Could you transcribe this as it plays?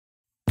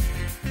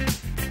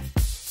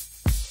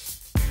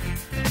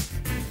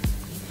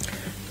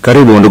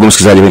Karibu ndugu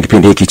msikilizaji kwenye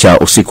kipindi hiki cha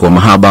usiku wa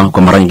mahaba.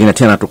 Kwa mara nyingine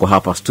tena tuko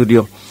hapa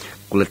studio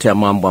kuletea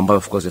mambo ambayo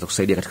of course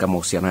yatakusaidia katika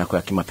mahusiano yako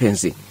ya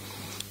kimapenzi.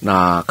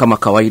 Na kama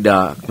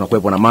kawaida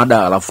tunakuwepo na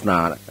mada alafu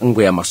na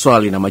ngwe ya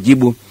maswali na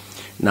majibu.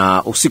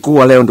 Na usiku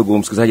wa leo ndugu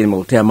msikilizaji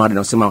nimekuletea mada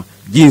inayosema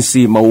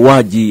jinsi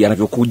mauaji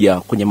yanavyokuja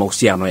kwenye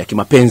mahusiano ya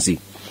kimapenzi.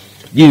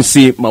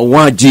 Jinsi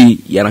mauaji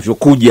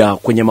yanavyokuja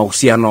kwenye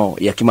mahusiano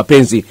ya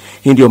kimapenzi.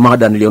 Hii ndio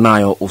mada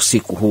nilionayo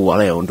usiku huu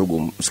wa leo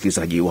ndugu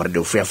msikilizaji wa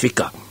Radio Free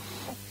Africa.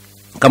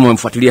 Kama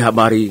umemfuatilia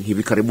habari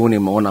hivi karibuni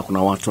umeona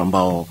kuna watu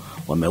ambao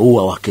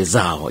wameua wake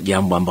zao,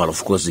 jambo ambalo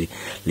of course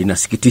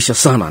linasikitisha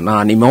sana.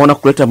 Na nimeona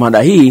kuleta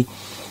mada hii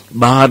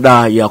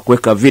baada ya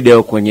kuweka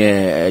video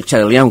kwenye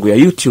channel yangu ya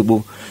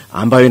YouTube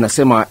ambayo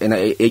inasema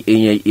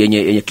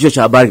yenye kichwa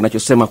cha habari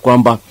kinachosema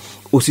kwamba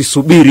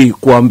usisubiri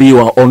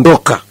kuambiwa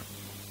ondoka,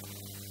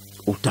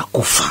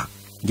 utakufa.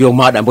 Ndio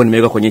mada ambayo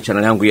nimeweka kwenye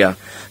channel yangu ya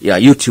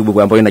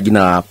YouTube ambayo ina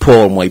jina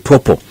Paul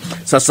Mwaipopo.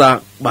 Sasa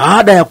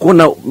baada ya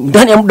kuona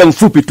ndani ya muda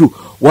mfupi tu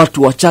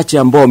watu wachache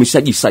ambao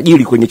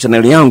wameshajisajili kwenye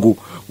channel yangu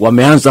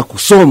wameanza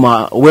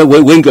kusoma,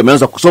 wengi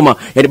wameanza kusoma,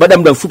 yani baada ya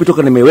muda mfupi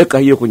toka nimeweka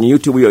hiyo kwenye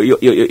YouTube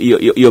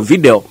hiyo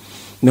video,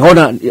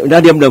 naona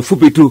ndani ya muda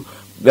mfupi tu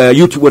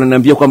YouTube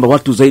wananiambia kwamba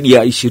watu zaidi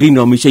ya 20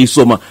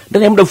 wameshaisoma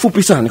ndani ya muda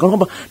mfupi sana. Nikaona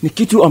kwamba ni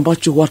kitu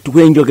ambacho watu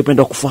wengi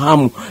wangependa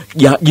kufahamu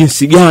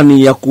jinsi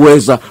gani ya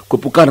kuweza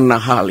kuepukana na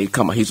hali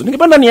kama hizo.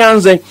 Ningependa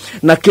nianze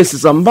na kesi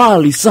za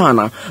mbali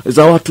sana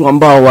za watu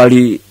ambao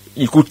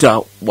walijikuta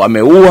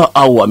wameua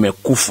au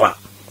wamekufa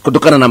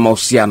kutokana na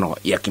mahusiano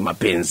ya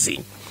kimapenzi.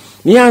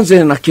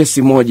 Nianze na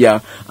kesi moja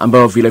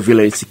ambayo vile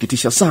vile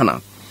ilisikitisha sana.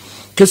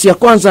 Kesi ya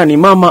kwanza ni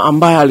mama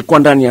ambaye alikuwa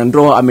ndani ya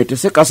ndoa,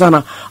 ameteseka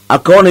sana,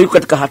 akaona yuko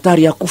katika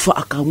hatari ya kufa,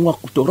 akaamua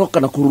kutoroka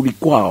na kurudi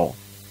kwao.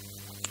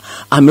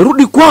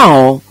 Amerudi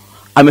kwao,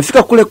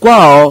 amefika kule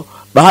kwao,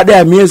 baada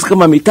ya miezi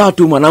kama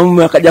 3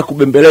 mwanamume akaja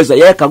kubembeleza,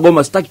 yeye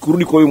kagoma sitaki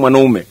kurudi kwa huyu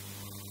mwanaume.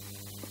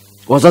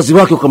 Wazazi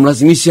wake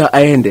wakamlazimisha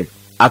aende,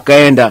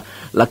 akaenda,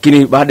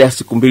 lakini baada ya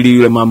siku 2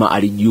 yule mama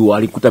alijiua,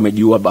 alikuta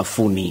amejiua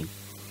bafuni.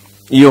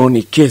 Hiyo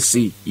ni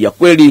kesi ya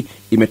kweli,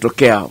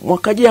 imetokea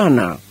mwaka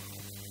jana.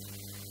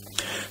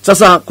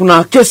 Sasa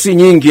kuna kesi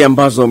nyingi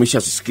ambazo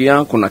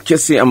umeshasikia. Kuna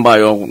kesi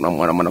ambayo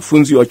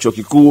mwanafunzi wa chuo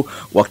kikuu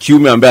wa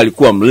kiume ambaye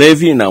alikuwa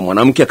mlevi na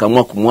mwanamke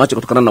akaamua kumwacha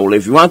kutokana na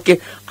ulevi wake,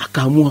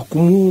 akaamua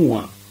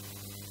kumuua.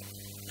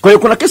 Kwa hiyo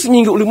kuna kesi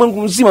nyingi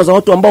ulimwengu mzima za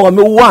watu ambao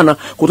wameuana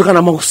kutokana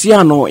na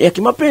mahusiano ya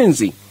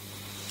kimapenzi.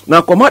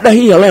 Na kwa mada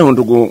hii ya leo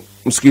ndugu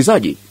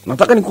msikilizaji,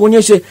 nataka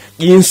nikuonyeshe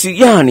jinsi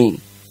gani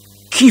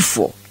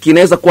kifo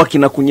kinaweza kuwa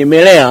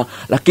kinakunyemelea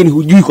lakini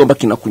hujui kwamba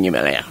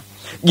kinakunyemelea.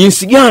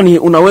 Jinsi gani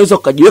unaweza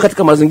ukajiweka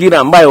katika mazingira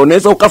ambayo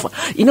unaweza ukafa.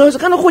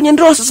 Inawezekana kwenye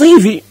ndoa sasa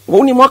hivi,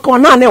 huu ni mwaka wa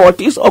 8 wa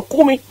 9 wa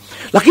 10,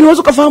 lakini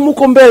unaweza kufahamu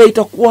huko mbele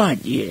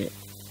itakuwaje.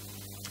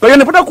 Kwa hiyo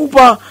napenda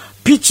kukupa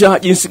picha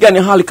jinsi gani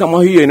hali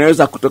kama hiyo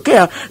inaweza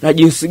kutokea na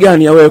jinsi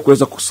gani ya wewe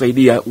kuweza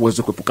kusaidia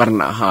uweze kuepukana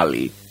na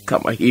hali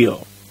kama hiyo.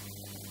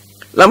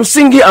 La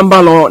msingi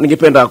ambalo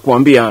ningependa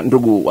kuambia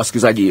ndugu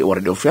wasikilizaji wa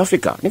Radio Free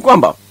Africa ni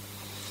kwamba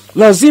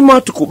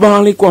lazima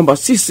tukubali kwamba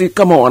sisi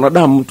kama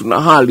wanadamu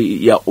tuna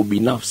hali ya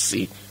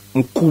ubinafsi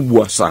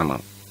mkubwa sana.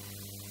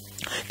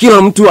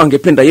 Kila mtu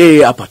angependa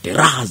yeye apate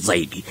raha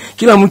zaidi.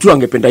 Kila mtu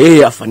angependa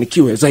yeye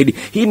afanikiwe zaidi.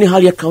 Hii ni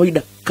hali ya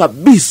kawaida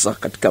kabisa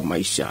katika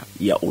maisha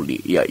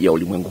ya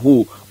ulimwengu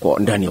huu kwa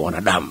ndani ya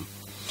wanadamu.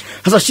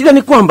 Sasa shida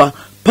ni kwamba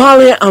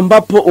pale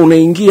ambapo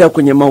unaingia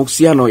kwenye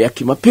mahusiano ya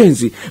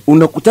kimapenzi,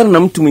 unakutana na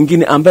mtu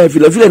mwingine ambaye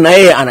vile vile na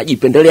yeye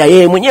anajipendelea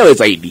yeye mwenyewe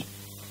zaidi.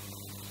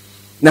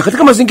 Na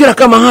katika mazingira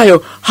kama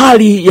hayo,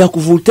 hali ya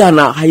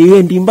kuvutana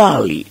haiendi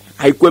mbali,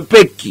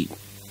 haikwepeki.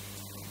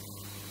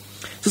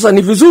 Sasa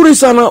ni vizuri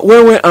sana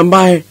wewe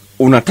ambaye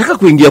unataka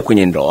kuingia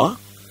kwenye ndoa,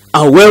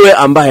 au wewe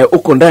ambaye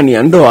uko ndani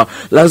ya ndoa,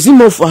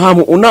 lazima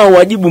ufahamu unao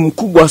wajibu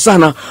mkubwa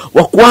sana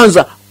wa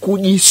kuanza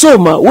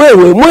kujisoma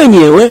wewe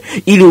mwenyewe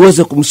ili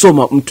uweze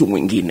kumsoma mtu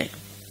mwingine.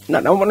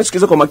 Na naomba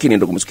nisikize kwa makini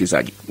ndugu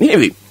msikilizaji. Ni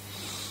hivi,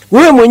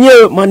 wewe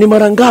mwenyewe ni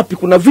mara ngapi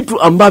kuna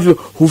vitu ambavyo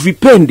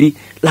huvipendi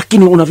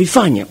lakini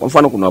unavifanya? Kwa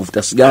mfano kuna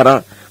wavuta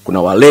sigara,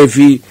 kuna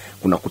walevi,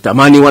 kuna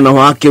kutamani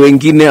wanawake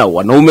wengine au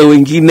wanaume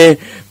wengine,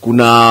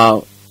 kuna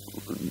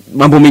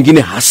mambo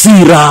mengine,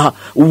 hasira,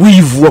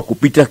 wivu wa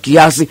kupita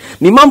kiasi.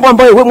 Ni mambo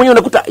ambayo wewe mwenyewe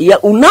unakuta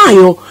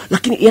unayo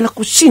lakini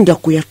yanakushinda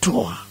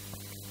kuyatoa.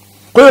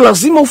 Kwa hiyo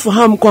lazima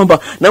ufahamu kwamba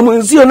na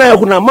mwenzio nayo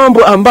kuna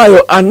mambo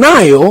ambayo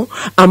anayo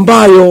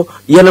ambayo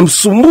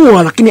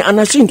yanamsumbua lakini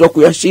anashindwa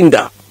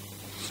kuyashinda.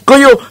 Kwa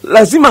hiyo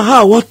lazima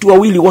hawa watu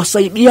wawili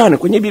wasaidiane.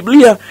 Kwenye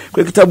Biblia,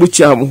 kwenye kitabu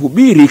cha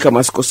Mhubiri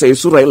kama sikosei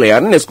sura ile ya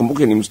 4,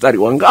 sikumbuke ni mstari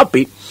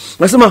wangapi,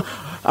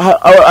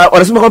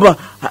 wanasema kwamba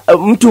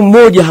mtu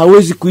mmoja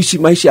hawezi kuishi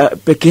maisha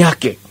peke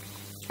yake.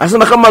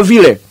 Anasema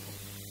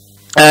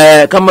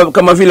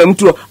kama vile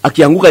mtu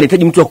akianguka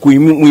anahitaji mtu wa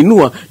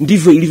kumuinua,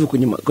 ndivyo ilivyo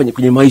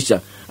kwenye maisha.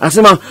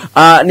 Anasema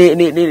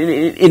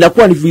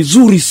inakuwa ni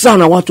vizuri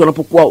sana watu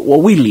wanapokuwa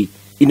wawili,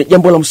 ina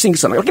jambo la msingi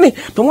sana. Lakini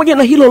pamoja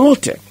na hilo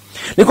lote,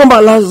 Ni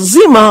kwamba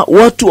lazima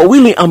watu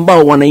wawili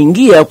ambao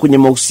wanaingia kwenye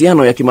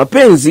mahusiano ya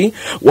kimapenzi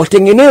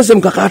watengeneze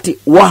mkakati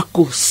wa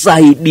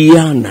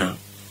kusaidiana.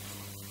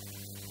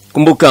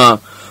 Kumbuka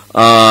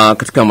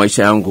katika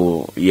maisha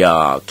yangu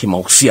ya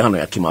kimahusiano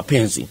ya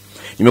kimapenzi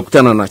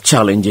nimekutana na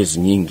challenges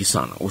nyingi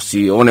sana.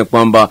 Usione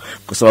kwamba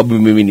kwa sababu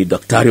mimi ni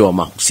daktari wa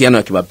mahusiano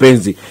ya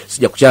kimapenzi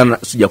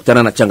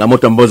sijakutana na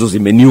changamoto ambazo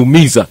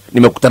zimeniumiza.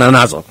 Nimekutana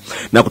nazo,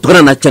 na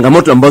kutokana na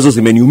changamoto ambazo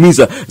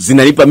zimeniumiza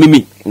zinanipa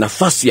mimi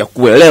nafasi ya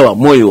kuelewa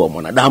moyo wa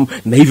mwanadamu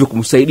na hivyo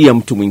kumsaidia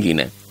mtu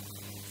mwingine.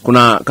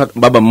 Kuna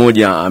baba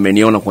mmoja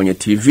ameniona kwenye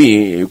TV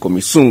yuko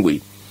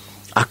Misungwi,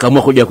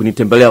 akaamua kuja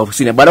kunitembelea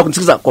ofisini. Baada ya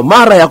kunisikiza kwa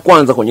mara ya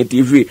kwanza kwenye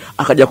TV,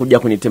 akaja kuja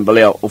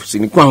kunitembelea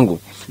ofisini kwangu,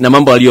 na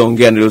mambo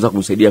aliyoongea niliweza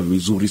kumsaidia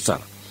vizuri sana.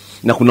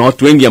 Na kuna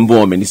watu wengi ambao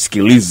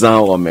wamenisikiliza,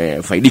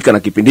 wamefaidika na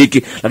kipindi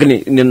hiki.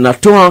 Lakini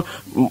ninatoa,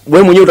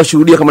 wewe mwenyewe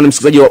utashuhudia kama ni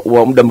msikilizaji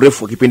wa muda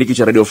mrefu wa kipindi hiki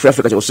cha Radio Free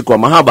Africa cha usiku wa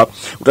mahaba,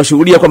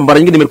 utashuhudia kwamba mara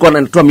nyingine nimekuwa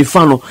natoa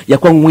mifano ya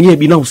kwangu mwenyewe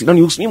binafsi, na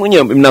mimi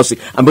mwenyewe binafsi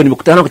ambayo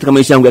nimekutana nayo katika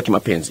maisha yangu ya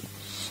kimapenzi.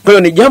 Kwa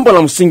hiyo ni jambo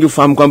la msingi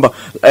ufahamu kwamba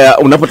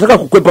unapotaka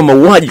kukwepa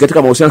mauaji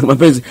katika mahusiano ya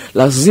mapenzi,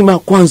 lazima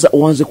kwanza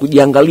uanze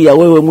kujiangalia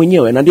wewe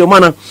mwenyewe. Na ndio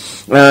maana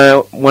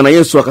Bwana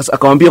Yesu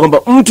akamwambia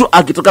kwamba mtu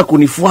akitaka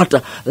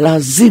kunifuata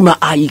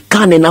lazima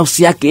aikane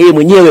nafsi yake yeye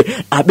mwenyewe,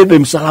 abebe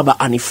msalaba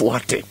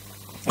anifuate.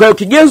 Kwa hiyo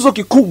kigezo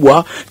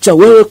kikubwa cha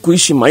wewe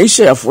kuishi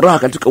maisha ya furaha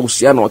katika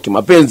uhusiano wa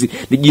kimapenzi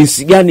ni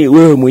jinsi gani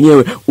wewe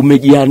mwenyewe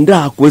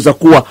umejiandaa kuweza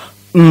kuwa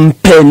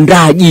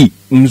mpendaji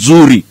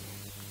mzuri.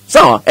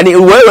 Sawa? Yaani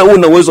wewe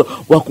una uwezo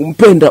wa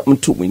kumpenda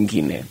mtu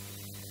mwingine.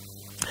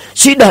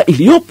 Shida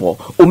iliyopo,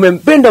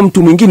 umempenda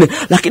mtu mwingine,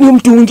 lakini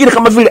mtu mwingine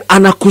kama vile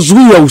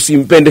anakuzuia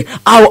usimpende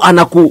au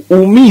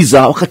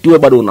anakuumiza wakati wewe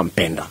bado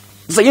unampenda.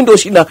 Sasa hiyo ndio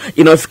shida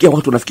inayofikia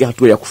watu, wanafikia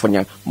hatua ya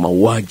kufanya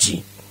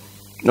mauaji.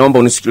 Naomba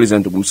unisikilize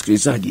ndugu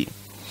msikilizaji.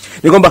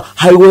 Ni kwamba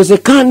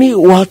haiwezekani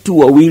watu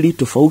wawili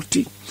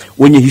tofauti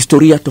wenye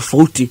historia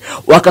tofauti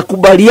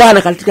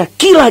wakakubaliana katika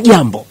kila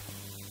jambo.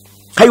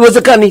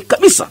 Haiwezekani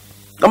kabisa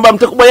kwamba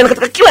mtakubaliana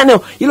katika kila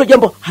eneo. Hilo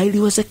jambo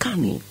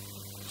haliwezekani.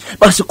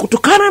 Basi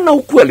kutokana na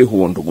ukweli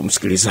huo, ndugu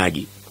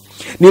msikilizaji,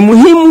 ni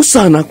muhimu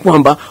sana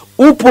kwamba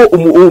upo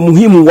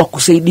umuhimu wa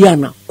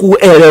kusaidiana,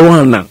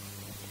 kuelewana.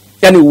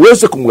 Yaani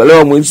uweze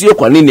kumuelewa mwenzio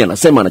kwa nini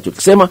anasema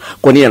anachokisema,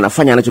 kwa nini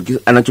anafanya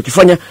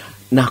anachokifanya,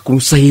 na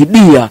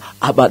kumsaidia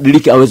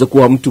abadilike, aweze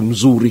kuwa mtu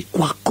mzuri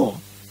kwako.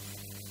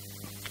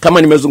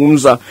 Kama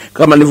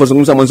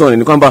nilivyozungumza mwanzoni,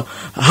 ni kwamba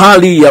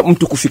hali ya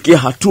mtu kufikia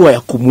hatua ya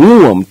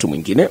kumuua mtu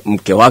mwingine,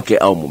 mke wake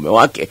au mume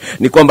wake,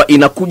 ni kwamba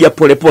inakuja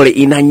polepole,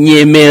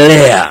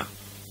 inanyemelea.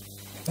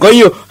 Kwa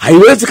hiyo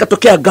haiwezi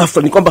katokea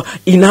ghafla, ni kwamba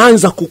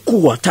inaanza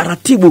kukua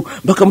taratibu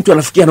mpaka mtu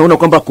anafikia anaona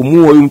kwamba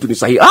kumuua huyu mtu ni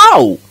sahihi.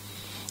 Au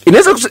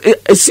inaweza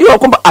sio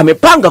kwamba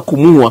amepanga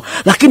kumuua,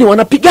 lakini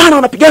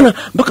wanapigana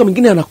mpaka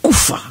mwingine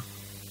anakufa.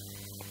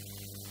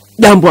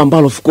 Jambo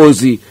ambalo of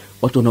course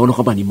watu wanaona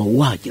kwamba ni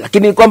mauaji,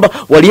 lakini ni kwamba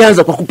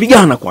walianza kwa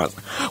kupigana kwanza.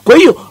 Kwa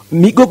hiyo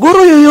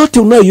migogoro yoyote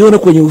unayoiona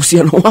kwenye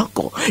uhusiano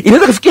wako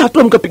inaweza kufikia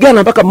hatua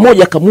mkapigana mpaka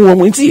mmoja akamuua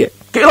mwenzie.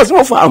 Kwa hiyo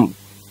lazima ufahamu,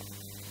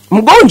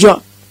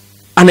 mgonjwa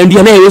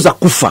anaendelea naye yaweza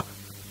kufa.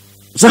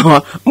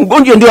 Sawa?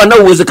 Mgonjwa ndio ana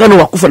uwezekano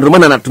wa kufa, ndio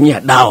maana anatumia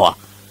dawa.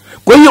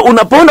 Kwa hiyo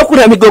unapoona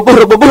kuna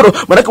migogoro,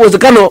 maana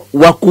uwezekano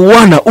wa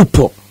kuuana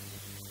upo.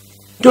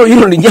 Ndio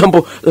hilo ni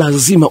jambo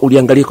lazima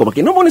uliangalie kwa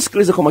makini. Naomba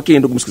unisikilize kwa makini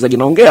ndugu msikilizaji.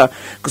 Naongea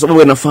kwa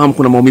sababu nafahamu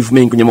kuna maumivu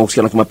mengi kwenye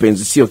mahusiano ya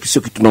kimapenzi. Sio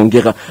kitu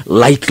tunaongea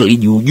lightly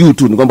juu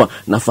tu. Ni kwamba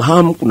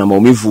nafahamu kuna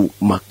maumivu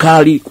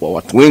makali kwa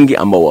watu wengi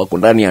ambao wako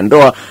ndani ya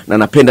ndoa, na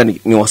napenda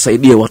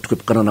niwasaidie watu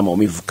kuepukana na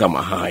maumivu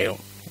kama hayo.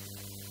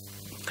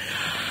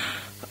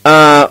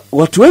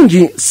 Watu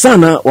wengi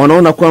sana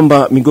wanaona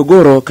kwamba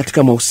migogoro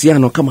katika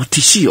mahusiano kama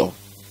tishio,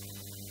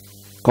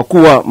 kwa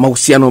kuwa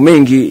mahusiano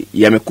mengi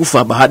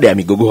yamekufa baada ya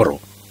migogoro.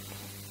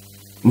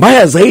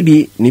 Mbaya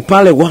zaidi ni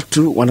pale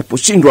watu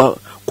wanaposhindwa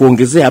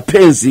kuongezea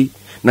penzi,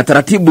 na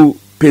taratibu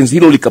penzi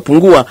hilo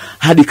likapungua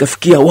hadi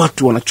kafikia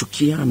watu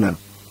wanachukiana.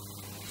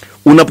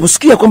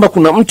 Unaposikia kwamba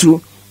kuna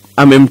mtu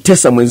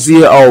amemtesa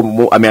mwenzie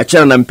au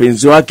ameachana na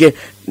mpenzi wake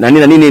na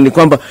nini, ni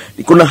kwamba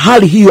kuna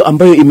hali hiyo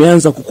ambayo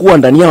imeanza kukua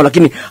ndani yao,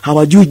 lakini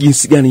hawajui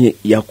jinsi gani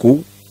ya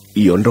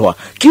kuiondoa.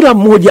 Kila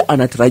mmoja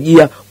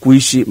anatarajia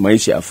kuishi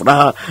maisha ya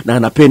furaha na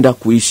anapenda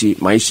kuishi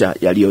maisha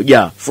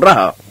yaliyojaa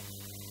furaha.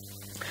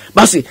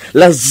 Basi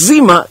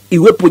lazima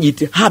iwepo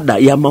jitihada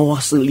ya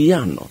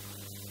mawasiliano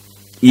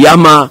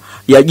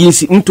ya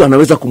jinsi mtu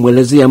anaweza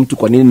kumwelezea mtu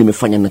kwa nini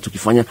nimefanya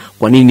ninachokifanya,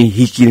 kwa nini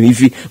hiki ni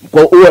hivi.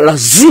 Kwa hiyo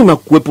lazima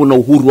kuwepo na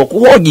uhuru wa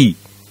kuhoji.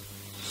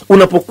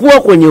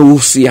 Unapokuwa kwenye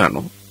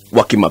uhusiano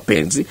wa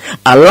kimapenzi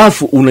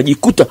alafu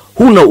unajikuta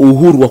huna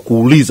uhuru wa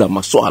kuuliza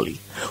maswali,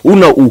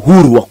 una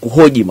uhuru wa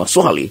kuhoji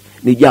maswali,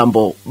 ni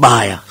jambo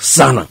baya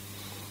sana.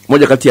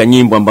 Moja kati ya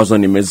nyimbo ambazo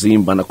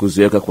nimeziimba na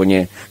kuziweka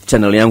kwenye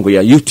channel yangu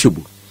ya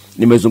YouTube,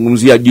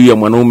 nimezungumzia juu ya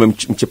mwanaume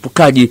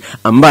mchepukaji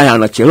ambaye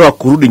anachelewa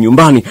kurudi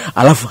nyumbani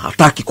alafu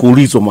hataki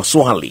kuulizwa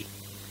maswali.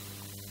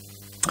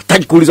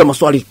 Hataki kuuliza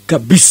maswali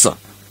kabisa.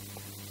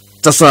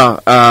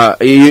 Sasa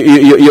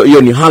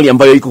hiyo ni hali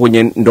ambayo iko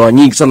kwenye ndoa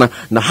nyingi sana,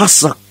 na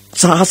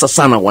hasa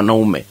sana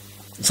wanaume.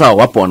 Sawa,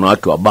 wapo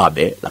wanawake wa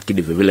babe,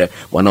 lakini vile vile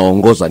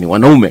wanaoongoza ni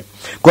wanaume.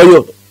 Kwa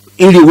hiyo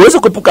ili uweze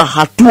kuepuka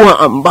hatua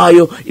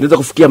ambayo inaweza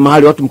kufikia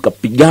mahali watu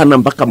mkapigana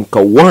mpaka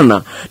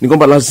mkauana, ni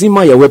kwamba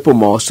lazima yawepo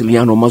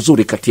mawasiliano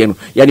mazuri kati yenu.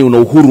 Yaani una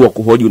uhuru wa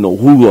kuhoji, una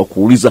uhuru wa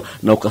kuuliza,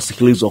 na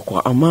ukasikilizwa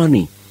kwa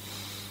amani.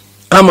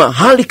 Kama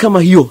hali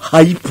kama hiyo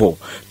haipo,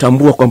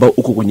 tambua kwamba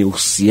uko kwenye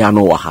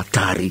uhusiano wa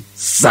hatari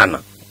sana.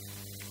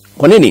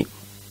 Kwa nini?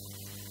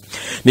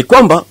 Ni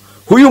kwamba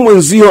huyu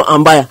mwenzio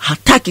ambaye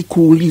hataki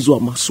kuulizwa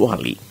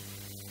maswali,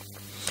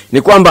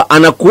 ni kwamba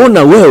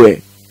anakuona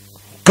wewe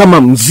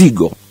kama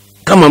mzigo,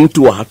 kama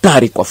mtu wa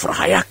hatari kwa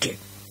furaha yake.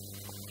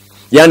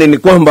 Yani ni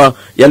kwamba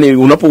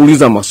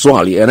unapouliza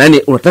maswali, yani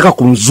unataka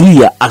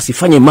kumzuia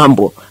asifanye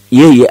mambo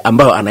yeye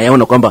ambayo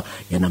anayaona kwamba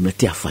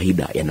yanamletea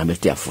faida,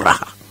 yanamletea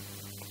furaha.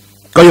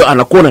 Kwa hiyo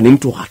anakuona ni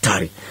mtu wa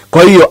hatari.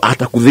 Kwa hiyo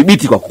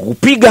atakudhibiti kwa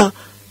kukupiga,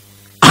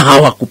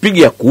 au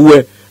akupiga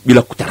kuue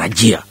bila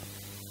kutarajia.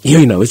 Hiyo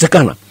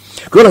inawezekana.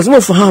 Kwa hiyo lazima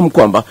ufahamu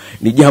kwamba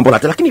ni jambo la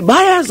hatari. Lakini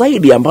baya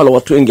zaidi ambalo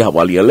watu wengi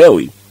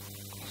hawalielewi,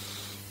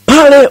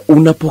 pale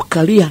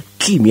unapokalia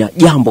kimya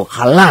jambo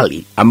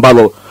halali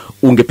ambalo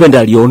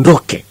ungependa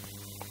liondoke.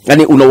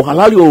 Yani una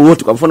uhalali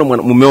wowote. Kwa mfano,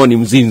 mumeo ni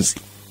mzinzi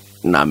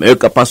na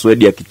ameweka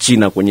password ya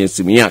Kichina kwenye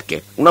simu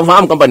yake.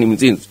 Unafahamu kwamba ni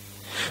mzinzi,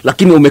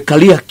 lakini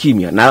umekalia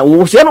kimya na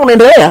uhusiano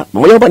unaendelea.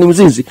 Mmoja hapa ni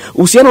mzinzi,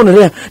 uhusiano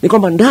unaendelea. Ni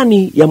kwamba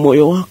ndani ya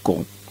moyo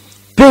wako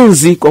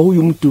penzi kwa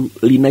huyu mtu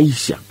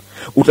linaisha.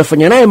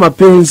 Utafanya naye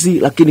mapenzi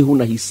lakini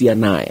huna hisia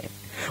naye.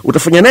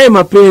 Utafanya naye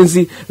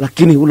mapenzi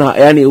lakini huna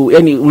yani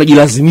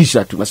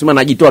unajilazimisha tu. Nasema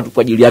najitoa tu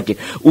kwa ajili yake.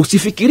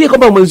 Usifikirie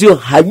kwamba mwenzio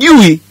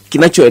hajui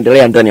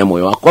kinachoendelea ndani ya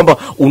moyo wako, kwamba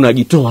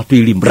unajitoa tu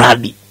ili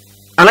mradi.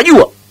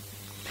 Anajua.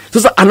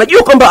 Sasa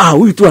anajua kwamba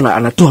huyu tu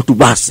anatoa tu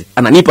basi,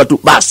 ananipa tu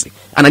basi,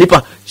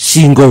 ananipa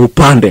shingo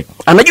upande.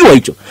 Anajua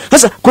hicho.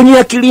 Sasa kwenye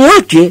akili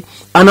yake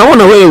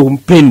anaona wewe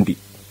umpendi,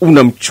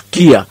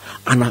 unamchukia.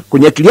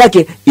 Kwenye akili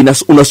yake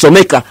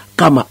unasomeka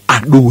kama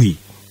adui.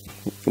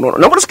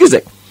 Naomba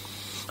usikize.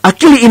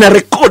 Akili ina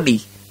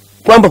rekodi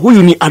kwamba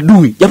huyu ni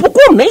adui,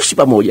 japokuwa mnaishi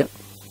pamoja.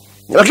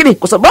 Lakini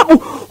kwa sababu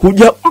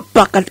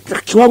hujampa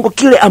katika kiwango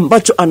kile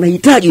ambacho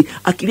anahitaji,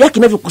 akili yake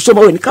inavyokusoma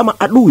wewe ni kama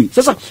adui.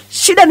 Sasa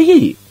shida ni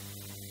hii.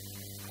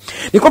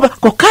 Ni kwamba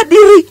kwa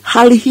kadiri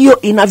hali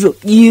hiyo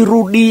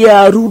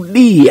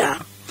inavyojirudia,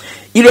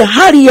 ile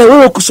hali ya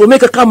wewe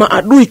kusomeka kama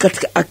adui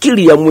katika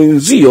akili ya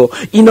mwenzio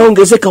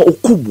inaongezeka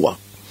ukubwa.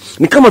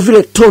 Ni kama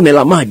vile tone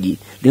la maji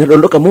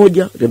linadondoka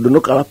moja,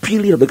 linadondoka la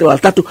pili, linadondoka la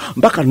tatu,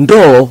 mpaka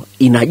ndoo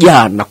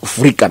inajaa na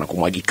kufurika na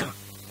kumwagika.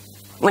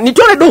 Ni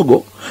tone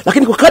dogo,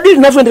 lakini kwa kadiri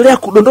linavyoendelea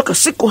kudondoka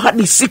siku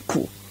hadi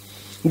siku,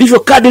 ndivyo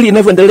kadiri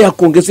inavyoendelea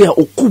kuongezea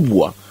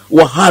ukubwa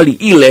wa hali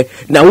ile,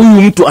 na huyu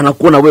mtu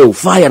anakuona wewe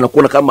ufai,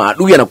 anakuona kama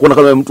adui, anakuona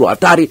kama mtu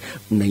hatari.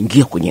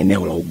 Mnaingia kwenye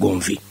eneo la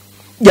ugomvi.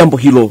 Jambo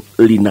hilo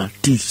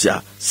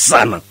linatisha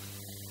sana.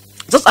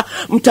 Sasa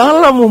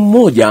mtaalamu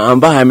mmoja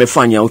ambaye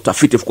amefanya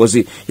utafiti, of course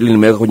ili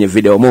nimeweka kwenye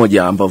video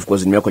moja ambayo of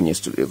course nimeweka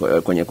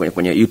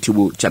kwenye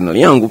YouTube channel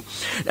yangu,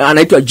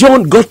 anaitwa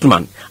John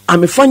Gottman.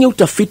 Amefanya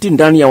utafiti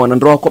ndani ya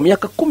wanandoa kwa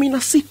miaka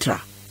 16.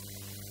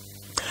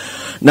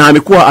 Na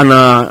amekuwa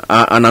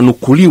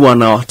ananukuliwa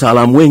na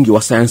wataalamu wengi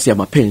wa sayansi ya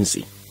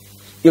mapenzi.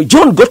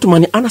 John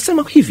Gottman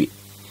anasema hivi: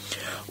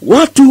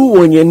 watu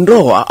wenye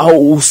ndoa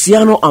au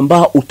uhusiano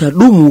ambao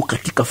utadumu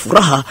katika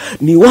furaha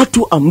ni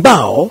watu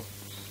ambao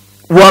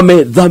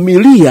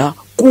wamedhamiria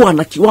kuwa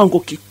na kiwango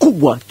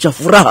kikubwa cha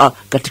furaha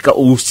katika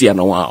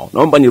uhusiano wao.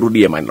 Naomba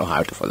nirudie maneno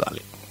hayo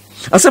tafadhali.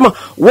 Anasema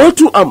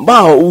watu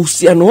ambao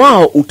uhusiano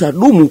wao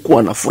utadumu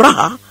kuwa na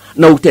furaha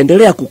na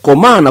utaendelea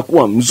kukomaa na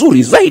kuwa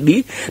mzuri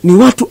zaidi ni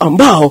watu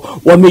ambao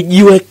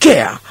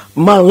wamejiwekea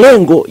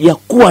malengo ya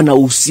kuwa na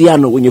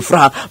uhusiano wenye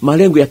furaha,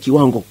 malengo ya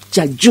kiwango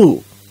cha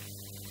juu.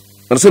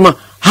 Anasema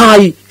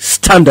high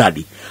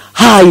standard,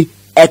 high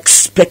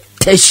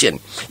expectation.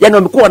 Yani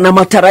wamekuwa na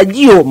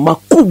matarajio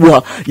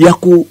makubwa ya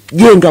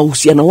kujenga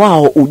uhusiano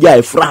wao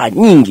ujae furaha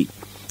nyingi.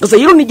 Sasa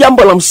hilo ni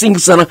jambo la msingi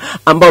sana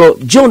ambalo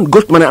John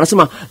Gottman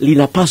anasema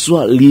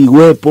linapaswa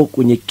liwepo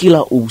kwenye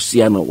kila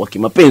uhusiano wa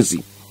kimapenzi.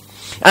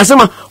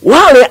 Anasema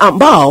wale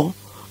ambao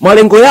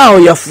malengo yao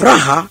ya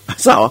furaha,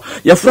 sawa,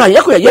 ya furaha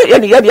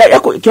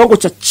yako kiwango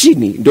cha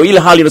chini, ndio ile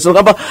hali inasema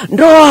kwamba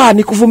ndoa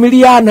ni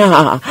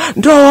kuvumiliana,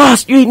 ndoa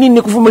sijui nini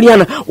ni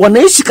kuvumiliana.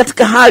 Wanaishi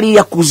katika hali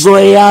ya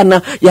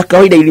kuzoeana ya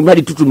kawaida, ili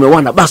mradi tu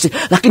tumewana basi,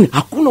 lakini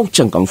hakuna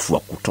uchangamfu wa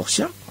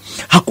kutosha,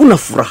 hakuna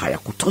furaha ya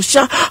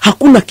kutosha,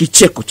 hakuna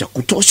kicheko cha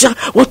kutosha.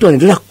 Watu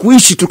wanaendelea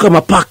kuishi tu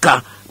kama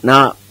paka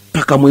na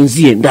paka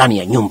mwenzie ndani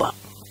ya nyumba.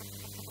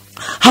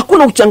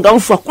 Hakuna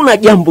uchangamfu, hakuna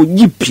jambo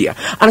jipya.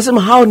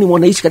 Anasema hao ni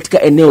wanaishi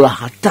katika eneo la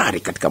hatari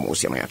katika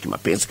mahusiano ya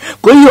kimapenzi.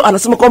 Kwa hiyo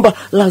anasema kwamba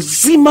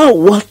lazima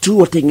watu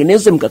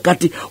watengeneze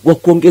mkakati wa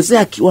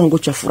kuongezea kiwango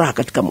cha furaha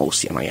katika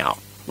mahusiano yao.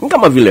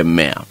 Kama vile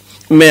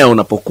mmea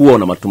unapokuwa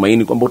una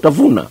matumaini kwamba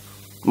utavuna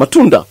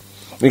matunda,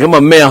 ni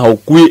kama mmea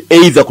haukui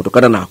either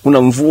kutokana na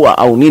hakuna mvua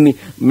au nini,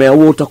 mmea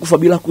huo utakufa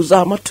bila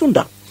kuzaa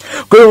matunda.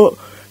 Kwa hiyo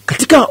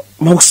Katika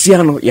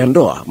mahusiano ya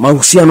ndoa,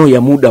 mahusiano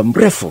ya muda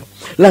mrefu,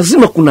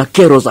 lazima kuna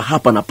kero za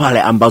hapa na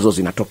pale ambazo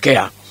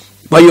zinatokea.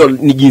 Kwa hiyo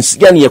ni jinsi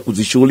gani ya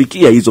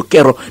kuzishughulikia hizo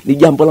kero ni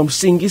jambo la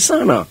msingi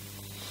sana.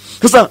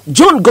 Sasa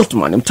John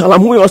Gottman,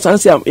 mtaalamu huyo wa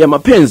sayansi ya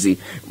mapenzi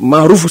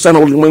maarufu sana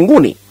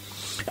ulimwenguni,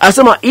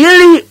 anasema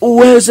ili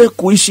uweze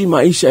kuishi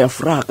maisha ya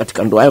furaha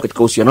katika ndoa yako, katika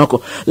uhusiano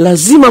wako,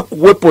 lazima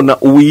kuwepo na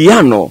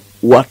uwiano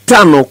wa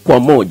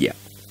 5:1.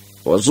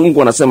 Wazungu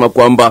wanasema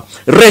kwamba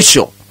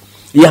ratio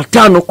ya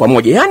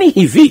 5:1. Yaani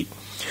hivi,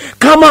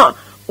 kama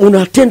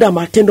unatenda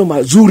matendo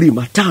mazuri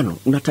 5,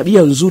 una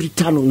tabia nzuri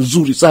 5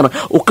 nzuri sana,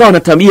 ukawa na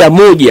tabia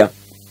 1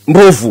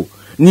 mbovu,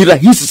 ni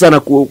rahisi sana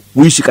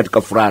kuishi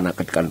katika furaha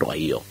katika ndoa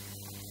hiyo.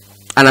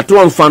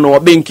 Anatoa mfano wa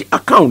benki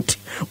account.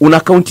 Una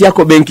account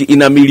yako benki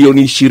ina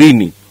milioni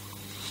 20.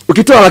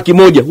 Ukitoa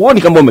 100,000,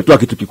 huoni kama umetoa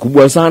kitu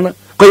kikubwa sana?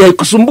 Kwa hiyo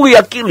haikusumbui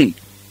akili.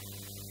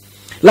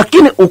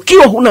 Lakini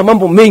ukiwa huna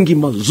mambo mengi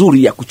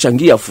mazuri ya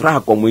kuchangia furaha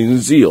kwa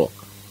mwenzio,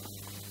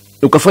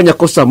 ukafanya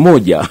kosa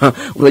moja,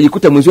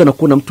 unajikuta mwenzio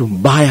anakuona mtu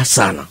mbaya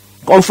sana.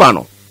 Kwa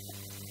mfano,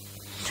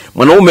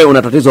 mwanaume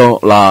una tatizo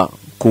la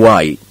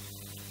kuwahi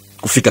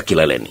kufika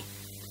kileleni.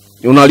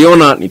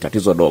 Unaliona ni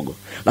tatizo dogo,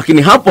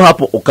 lakini hapo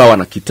hapo ukawa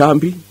na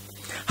kitambi,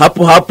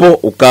 hapo hapo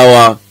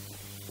ukawa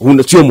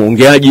sio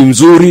muongeaji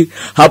mzuri,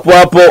 hapo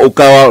hapo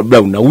ukawa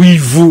una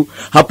wivu,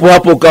 hapo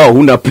hapo ukawa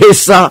huna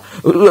pesa,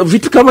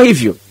 vitu kama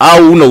hivyo,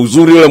 au una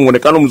uzuri ule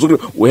muonekano mzuri,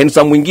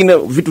 handsome mwingine,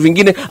 vitu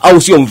vingine,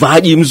 au sio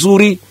mvaji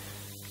mzuri,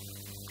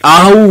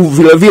 au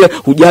vile vile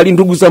hujali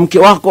ndugu za mke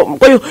wako.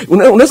 Kwa hiyo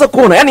unaweza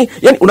kuona yani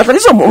una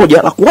tatizo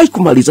moja la kuwahi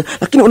kumaliza,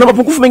 lakini una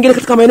mapungufu mengine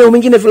katika maeneo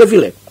mengine vile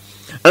vile.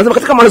 Anasema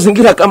katika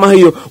mazingira kama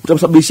hiyo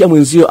utamsababishia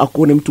mwenzio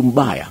akuone mtu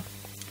mbaya.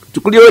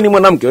 Chukulia wewe ni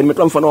mwanamke,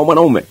 nimetoa mfano wa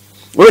mwanaume.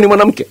 Wewe ni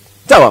mwanamke,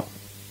 sawa?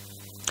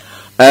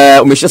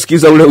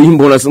 Umeshasikiza ule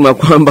wimbo unasema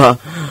kwamba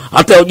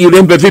hata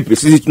ujirembe vipi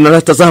sisi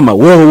tunatazama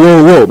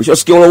wo.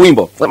 Umeshasikia ule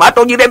wimbo? Sema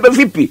hata ujirembe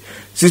vipi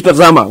sisi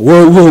tunatazama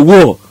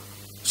wo.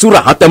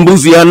 Sura hata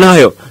mbuzi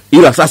yanayo,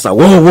 ila sasa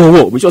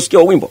wo. Umeshasikia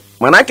wimbo?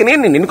 Maana yake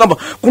nini? Ni kwamba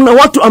kuna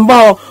watu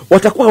ambao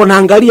watakuwa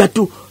wanaangalia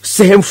tu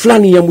sehemu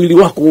fulani ya mwili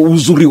wako,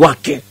 uzuri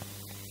wake.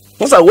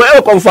 Sasa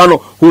wewe kwa mfano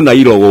huna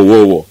hilo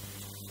wo.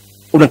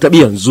 Una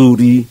tabia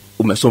nzuri,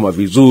 umesoma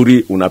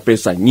vizuri, una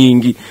pesa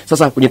nyingi.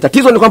 Sasa kwenye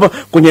tatizo ni kwamba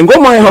kwenye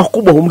ngoma ya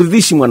wakubwa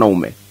humridhishi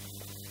mwanaume.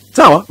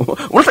 Sawa?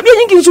 Una tabia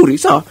nyingi nzuri,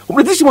 sawa?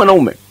 Humridhishi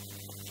mwanaume.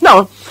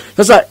 Sawa?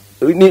 Sasa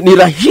ni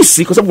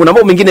rahisi kwa sababu una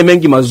mambo mengine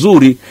mengi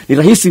mazuri, ni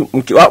rahisi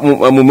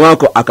mume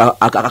wako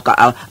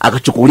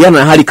akachukuliana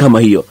na hali kama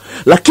hiyo.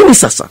 Lakini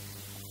sasa,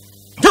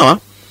 sawa?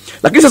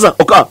 Lakini sasa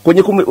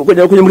kwenye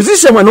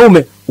kumridhisha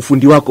mwanaume,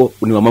 ufundi wako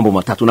ni wa mambo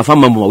 3.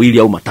 Unafahamu mambo 2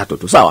 au 3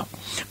 tu, sawa?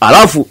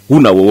 Alafu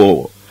huna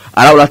wowo.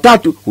 Alafu la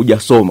 3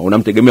 hujasoma,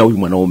 unamtegemea huyu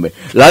mwanaume.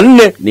 La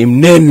 4 ni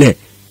mnene.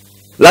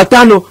 La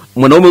 5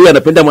 mwanaume huyu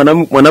anapenda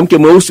mwanamke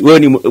mweusi, wewe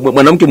ni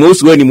mwanamke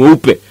mweusi, wewe ni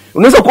mweupe.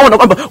 Unaweza kuona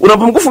kwamba una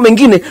mapungufu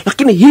mengine,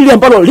 lakini hili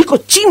ambalo liko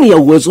chini ya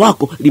uwezo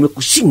wako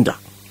limekushinda.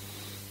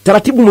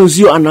 Taratibu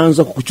mwenzio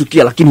anaanza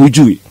kukuchukia lakini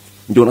hujui.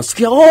 Ndio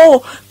unasikia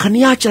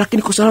kaniacha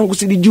lakini kosa langu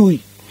silijui.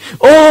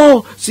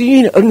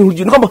 Ni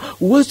kwamba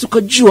uwezi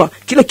ukajua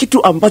kile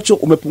kitu ambacho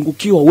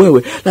umepungukiwa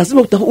wewe.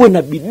 Lazima uwe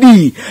na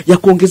bidii ya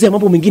kuongezea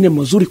mambo mengine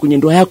mazuri kwenye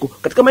ndoa yako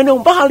katika maeneo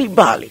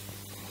mbalimbali.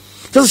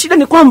 Sasa shida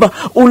ni kwamba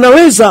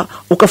unaweza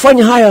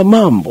ukafanya haya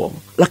mambo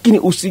lakini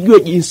usijue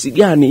jinsi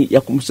gani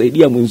ya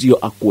kumsaidia mwenzio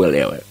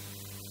akuelewe.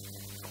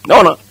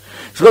 Naona?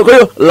 Kwa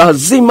hiyo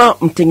lazima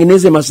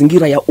mtengeneze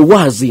mazingira ya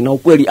uwazi na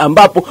ukweli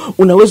ambapo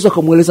unaweza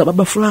kumueleza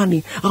baba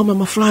fulani au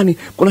mama fulani,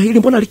 kuna hili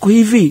mbona liko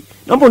hivi?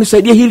 Naomba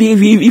unisaidie hili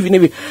hivi na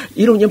hivi.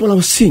 Hilo ni jambo la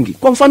msingi.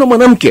 Kwa mfano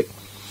mwanamke,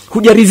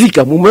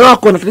 hujaridhika, mume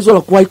wako ana tatizo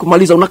la kuwahi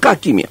kumaliza, unakaa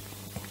kimya.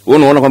 Wewe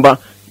unaona kwamba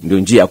ndio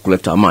njia ya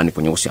kuleta amani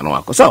kwenye uhusiano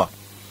wako, sawa?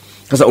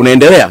 Sasa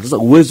unaendelea, sasa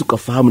uweze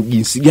kufahamu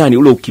jinsi gani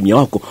ule ukimya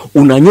wako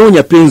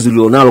unanyonya penzi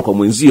ulilonalo kwa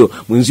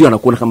mwenzio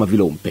anakuona kama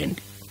vile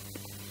umpendi.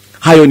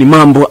 Hayo ni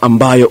mambo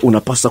ambayo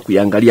unapaswa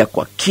kuyaangalia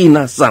kwa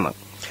kina sana.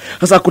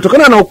 Sasa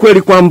kutokana na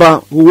ukweli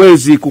kwamba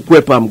huwezi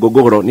kukwepa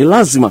mgogoro, ni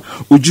lazima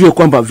ujue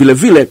kwamba vile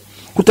vile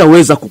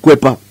hutaweza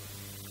kukwepa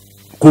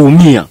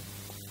kuumia.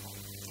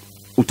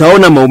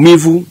 Utaona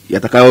maumivu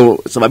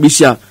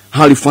yatakayosababisha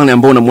hali fulani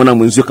ambayo unamuona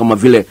mwenzio kama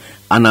vile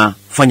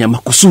anafanya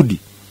makusudi.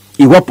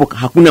 Iwapo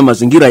hakuna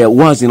mazingira ya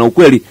uwazi na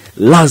ukweli,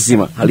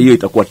 lazima hali hiyo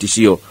itakuwa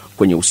tishio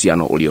kwenye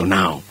uhusiano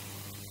ulionao.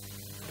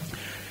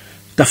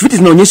 Tafiti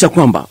zinaonyesha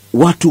kwamba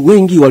watu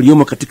wengi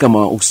waliomo katika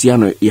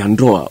mahusiano ya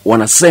ndoa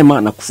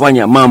wanasema na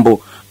kufanya mambo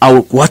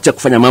au kuacha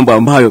kufanya mambo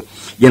ambayo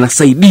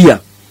yanasaidia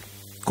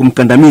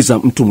kumkandamiza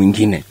mtu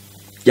mwingine,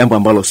 jambo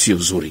ambalo sio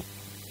zuri.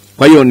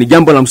 Kwa hiyo ni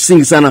jambo la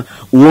msingi sana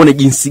uone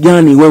jinsi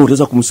gani wewe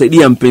utaweza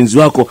kumsaidia mpenzi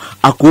wako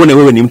akuone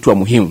wewe ni mtu wa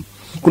muhimu.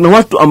 Kuna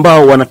watu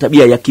ambao wana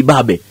tabia ya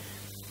kibabe.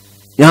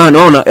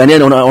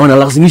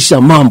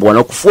 Wanalazimisha mambo,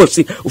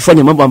 wanakuforce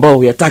ufanye mambo ambayo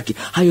huyataki.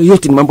 Hayo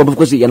yote ni mambo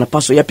ambayo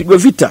yanapaswa yapigwe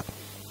vita.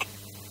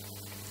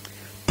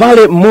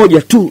 Pale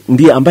mmoja tu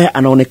ndiye ambaye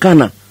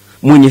anaonekana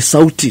mwenye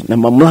sauti na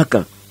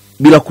mamlaka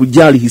bila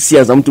kujali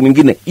hisia za mtu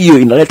mwingine, hiyo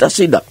inaleta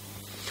shida.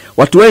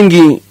 Watu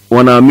wengi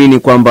wanaamini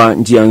kwamba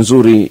njia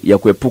nzuri ya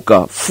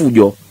kuepuka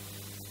fujo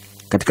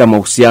katika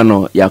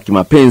mahusiano ya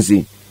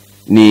kimapenzi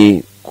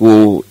ni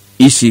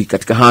kuishi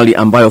katika hali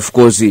ambayo of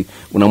course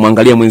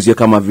unamwangalia mwenzio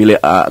kama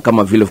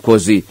vile of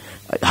course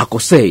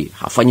hakosei,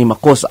 hafanyi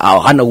makosa au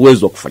hana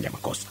uwezo wa kufanya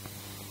makosa.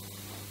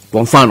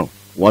 Kwa mfano,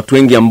 watu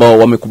wengi ambao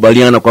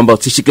wamekubaliana kwamba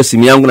usishike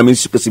simu yangu na mimi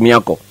sishike simu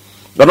yako,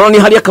 wanaona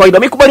ni hali ya kawaida,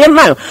 wamekubaliana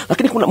nayo,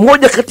 lakini kuna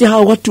mmoja kati ya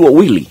hao watu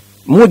wawili,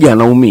 mmoja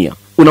anaumia.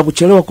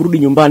 Unapochelewa kurudi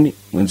nyumbani,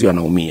 mwenzio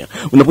anaumia.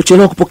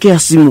 Unapochelewa kupokea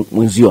simu,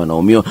 mwenzio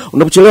anaumia.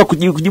 Unapochelewa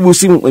kujibu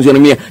simu, mwenzio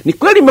anaumia. Ni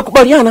kweli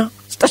mmekubaliana,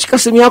 sitashika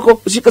simu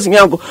yako, usishika simu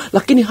yangu,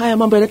 lakini haya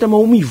mambo yanaleta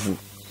maumivu.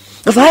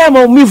 Sasa haya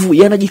maumivu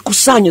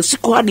yanajikusanya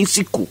siku hadi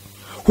siku.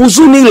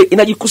 Huzuni ile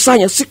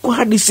inajikusanya siku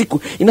hadi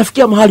siku.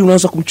 Inafikia mahali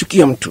unaanza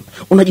kumchukia mtu.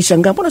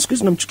 Unajishangaa, mbona siku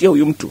hizi namchukia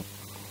huyu mtu?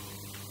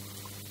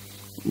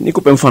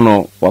 Nikupe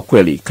mfano wa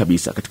kweli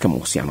kabisa katika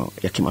mahusiano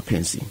ya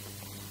kimapenzi.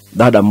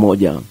 Dada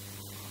mmoja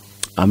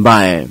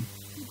ambaye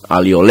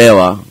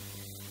aliolewa,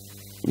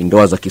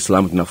 ndoa za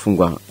Kiislamu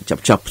tunafungwa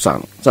chap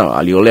sana. Sawa,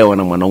 aliolewa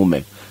na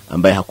mwanaume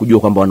ambaye hakujua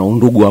kwamba wana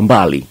undugu wa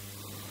mbali.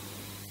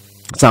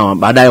 Sawa,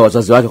 baadaye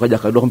wazazi wake wakaja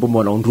kujua kwamba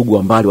wana undugu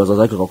wa mbali, wazazi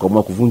wake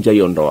wakaamua kuvunja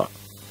hiyo ndoa.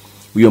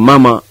 Huyo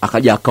mama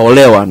akaja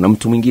akaolewa na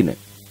mtu mwingine.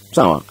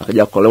 Sawa,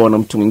 akaja akaolewa na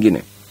mtu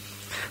mwingine.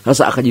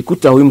 Sasa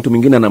akajikuta huyu mtu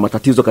mwingine ana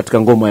matatizo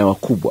katika ngoma ya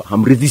wakubwa,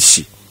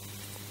 hamridhishi.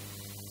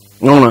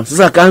 Unaona,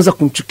 sasa akaanza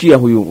kumchukia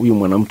huyu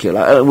mwanamke,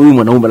 huyu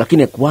mwanaume,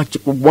 lakini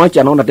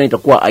kumwacha anaona tena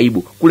itakuwa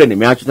aibu. Kule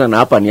nimeacha tena na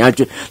hapa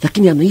niache,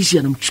 lakini anaishi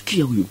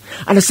anamchukia huyu.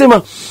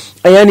 Anasema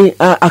yani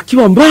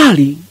akiwa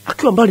mbali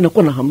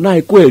nakuwa na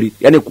hamnaye kweli,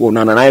 yani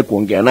kuonana naye,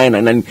 kuongea naye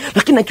na nani,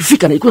 lakini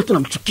akifika na ikuwa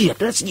tunamchukia,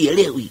 tena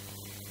sijielewi.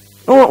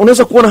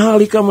 Unaweza kuona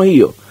hali kama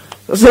hiyo.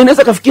 Sasa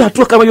inaweza kafikia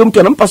hatua kama hiyo, mtu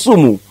anampa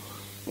sumu.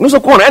 Unaweza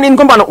kuona yani ni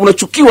kwamba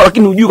unachukiwa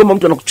lakini hujui kwamba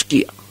mtu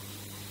anakuchukia.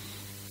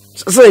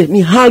 Sasa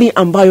ni hali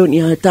ambayo ni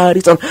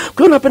hatari sana. Kwa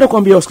hiyo napenda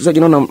kuambia wasikilizaji,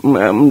 naona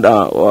muda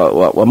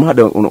wa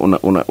mada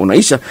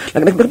unaisha,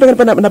 lakini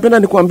napenda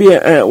nikwambie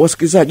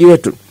wasikilizaji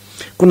wetu,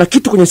 kuna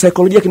kitu kwenye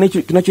saikolojia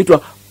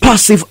kinachoitwa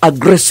passive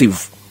aggressive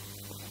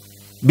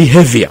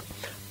behavior.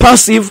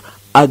 Passive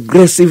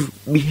aggressive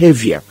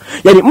behavior.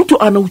 Yaani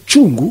mtu ana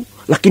uchungu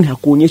lakini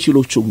hakuonyeshi ile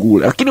uchungu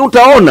ule. Lakini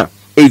utaona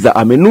either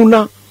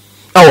amenuna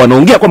au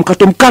anaongea kwa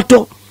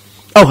mkato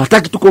au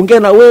hataki tu kuongea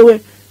na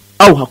wewe,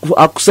 au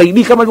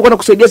hakusaidii kama alikuwa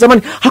anakusaidia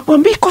zamani.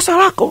 Hakuambii kosa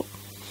lako,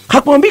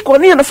 hakuambii kwa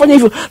nini anafanya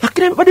hivyo,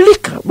 lakini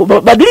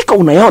badilika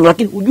unayaona,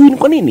 lakini hujui ni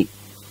kwa nini.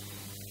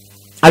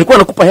 Alikuwa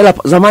anakupa hela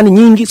zamani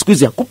nyingi, siku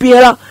hizi hakupi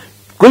hela.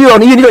 Kwa hiyo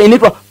hiyo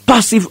inaitwa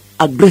passive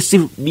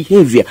aggressive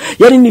behavior.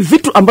 Yaani ni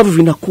vitu ambavyo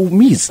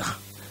vinakuumiza,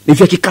 ni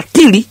vya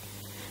kikatili,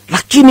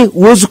 lakini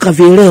uwezo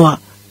kavielewa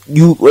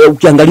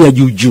ukiangalia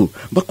juu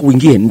mpaka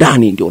uingie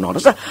ndani ndio unaona.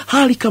 Sasa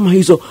hali kama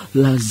hizo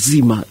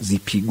lazima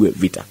zipigwe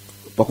vita.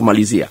 Kwa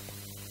kumalizia,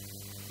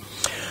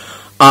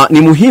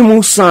 ni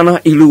muhimu sana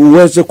ili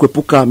uweze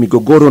kuepuka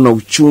migogoro na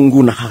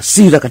uchungu na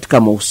hasira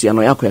katika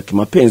mahusiano yako ya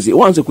kimapenzi,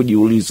 uanze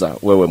kujiuliza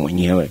wewe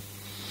mwenyewe,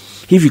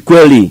 hivi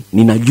kweli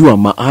ninajua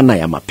maana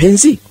ya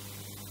mapenzi?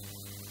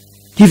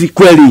 Hivi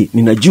kweli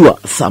ninajua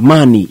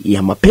thamani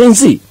ya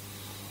mapenzi?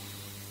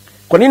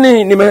 Kwa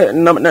nini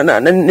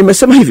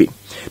nimesema hivi?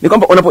 Ni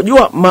kwamba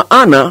unapojua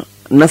maana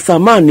na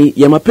thamani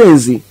ya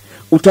mapenzi,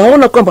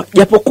 utaona kwamba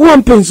japokuwa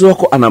mpenzi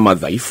wako ana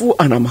madhaifu,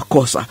 ana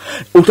makosa,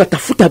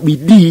 utatafuta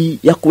bidii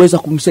ya kuweza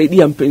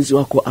kumsaidia mpenzi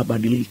wako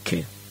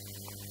abadilike.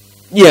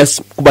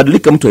 Yes,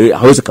 kubadilika mtu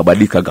hawezi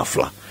kubadilika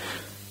ghafla.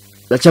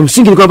 Cha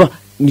msingi ni kwamba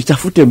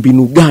nitafute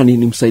mbinu gani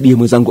nimsaidie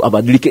mwenzangu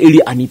abadilike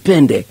ili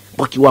anipende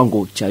kwa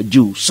kiwango cha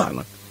juu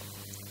sana.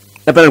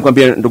 Napenda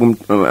nikwambie ndugu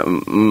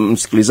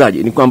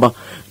msikilizaji, ni kwamba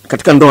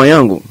katika ndoa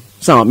yangu,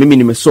 sawa, mimi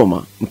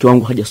nimesoma, mke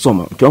wangu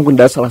hajasoma. Mke wangu ni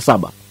darasa la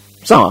 7.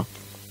 Sawa?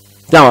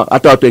 Sawa,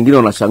 hata watu wengine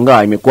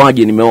wanashangaa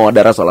imekwaje nimeoa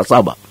darasa la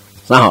 7.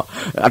 Sawa?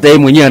 Hata yeye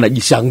mwenyewe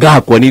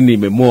anajishangaa kwa nini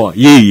nimemoa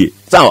yeye.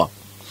 Sawa?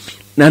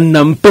 Na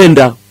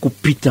ninampenda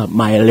kupita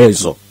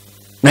maelezo.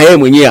 Na yeye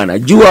mwenyewe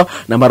anajua,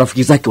 na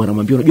marafiki zake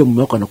wanamwambia, unajua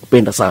mume wako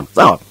anakupenda sana.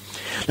 Sawa?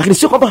 Lakini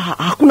sio kwamba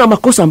hakuna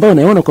makosa ambayo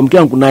nayaona kwa mke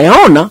wangu,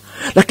 nayaona,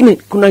 lakini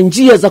kuna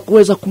njia za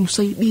kuweza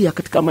kumsaidia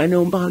katika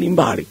maeneo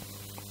mbalimbali.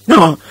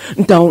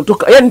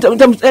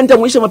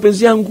 Nitamwonyesha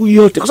mapenzi yangu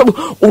yote, kwa sababu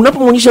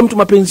unapomwonyesha mtu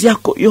mapenzi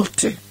yako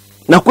yote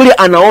na kweli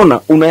anaona,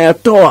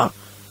 unayatoa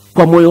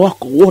kwa moyo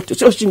wako wote,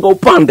 sio shingo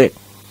upande.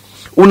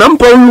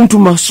 Unampa huyu mtu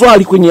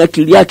maswali kwenye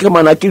akili yake, kama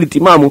ana akili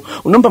timamu,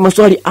 unampa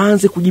maswali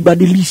aanze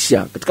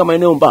kujibadilisha katika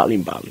maeneo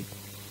mbalimbali.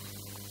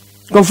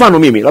 Kwa mfano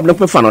mimi, labda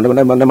kwa mfano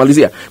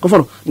namalizia. Kwa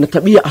mfano, na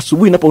tabia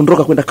asubuhi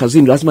ninapoondoka kwenda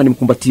kazini lazima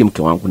nimkumbatie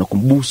mke wangu na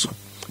kumbusu.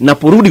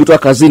 Naporudi kutoka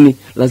kazini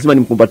lazima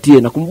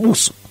nimkumbatie na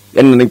kumbusu.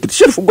 Yaani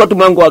nikitishia fungua tu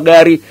mlango wa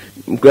gari,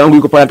 mke wangu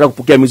yuko pale anataka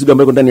kupokea mizigo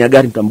ambayo iko ndani ya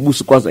gari,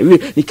 nitambusu kwanza. Hivi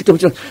ni kitu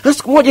ambacho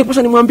siku moja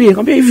ipaswa nimwambie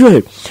hivyo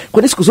wewe.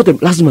 Kwa nini siku zote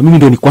lazima mimi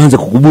ndio ni kwanza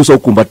kukubusu au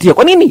kukumbatia?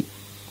 Kwa nini?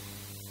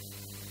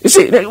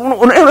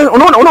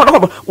 Unaona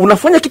kwamba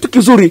unafanya kitu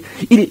kizuri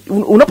ili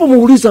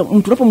unapomuuliza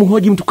mtu,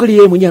 unapomhoji mtu kweli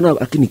yeye mwenyewe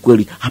lakini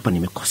kweli hapa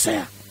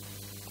nimekosea.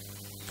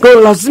 Kwa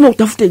hiyo lazima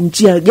utafute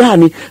njia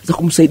gani za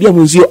kumsaidia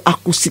mwenzio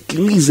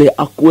akusikilize,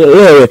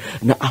 akuelewe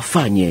na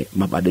afanye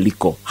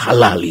mabadiliko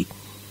halali.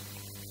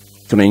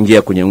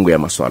 Tunaingia kwenye ungo ya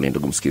maswali,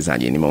 ndugu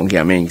msikilizaji.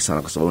 Nimeongea mengi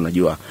sana kwa sababu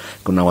unajua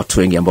kuna watu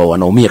wengi ambao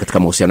wanaumia katika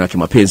mahusiano ya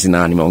kimapenzi,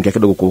 na nimeongea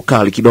kidogo kwa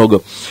ukali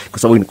kidogo kwa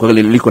sababu kwa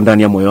kweli liko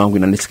ndani ya moyo wangu.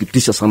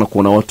 Inanisikitisha sana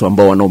kuona watu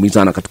ambao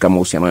wanaumizana katika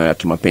mahusiano ya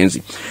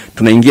kimapenzi.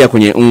 Tunaingia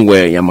kwenye ungo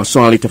ya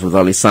maswali.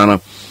 Tafadhali sana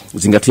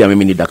zingatia,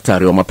 mimi ni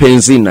daktari wa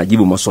mapenzi,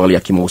 najibu maswali ya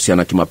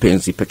kimahusiano ya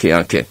kimapenzi peke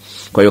yake.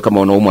 Kwa hiyo kama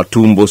unauma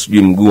tumbo,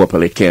 sijui mguu,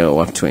 wapelekee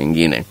watu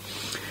wengine.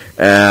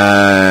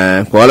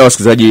 Kwa wale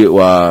wasikilizaji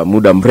wa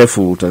muda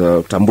mrefu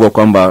utatambua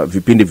kwamba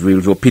vipindi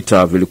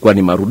vilivyopita vilikuwa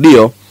ni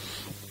marudio,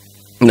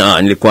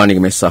 na nilikuwa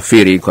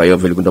nimesafiri, kwa hiyo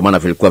ndio maana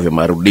vilikuwa vya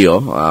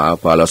marudio kwa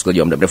wale wasikilizaji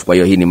wa muda mrefu. Kwa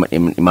hiyo hii ni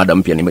mada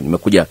mpya,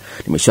 nimekuja,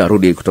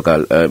 nimesharudi kutoka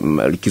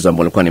likizo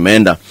ambayo nilikuwa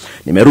nimeenda,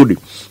 nimerudi.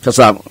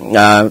 Sasa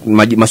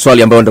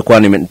maswali ambayo nitakuwa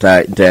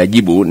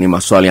nitayajibu ni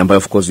maswali ambayo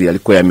of course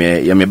yalikuwa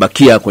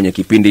yamebakia kwenye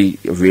kipindi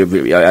kwenye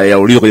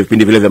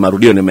vipindi vile vya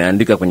marudio,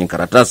 nimeandika kwenye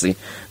karatasi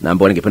na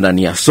ambayo ningependa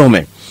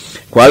niyasome.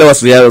 Kwa wale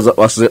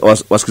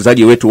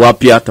wasikilizaji wetu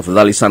wapya,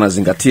 tafadhali sana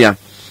zingatia,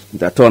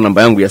 nitatoa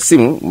namba yangu ya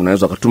simu,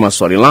 unaweza kutuma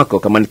swali lako.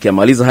 Kama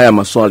nikimaliza haya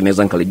maswali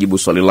naweza nikalijibu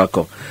swali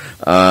lako,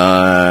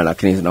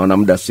 lakini naona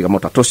muda si kama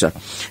utatosha.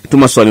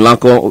 Tuma swali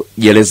lako,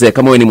 jielezee.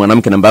 Kama wewe ni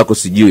mwanamke, namba yako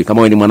sijui.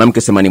 Kama wewe ni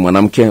mwanamke, sema ni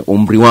mwanamke,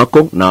 umri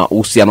wako na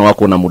uhusiano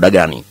wako na muda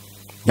gani.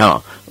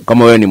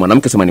 Kama wewe ni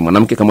mwanamke, sema ni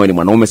mwanamke. Kama wewe ni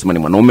mwanaume, sema ni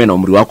mwanaume na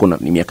umri wako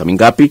ni miaka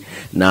mingapi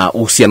na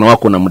uhusiano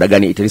wako na muda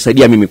gani.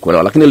 Itanisaidia mimi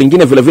kuelewa. Lakini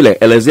lingine vile vile,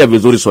 elezea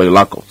vizuri swali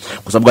lako.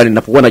 Kwa sababu gani?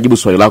 Ninapokuwa najibu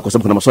swali lako, kwa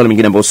sababu kuna maswali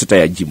mengine ambayo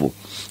sitayajibu.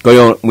 Kwa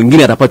hiyo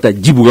mwingine atapata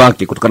jibu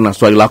lake kutokana na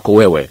swali lako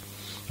wewe.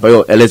 Kwa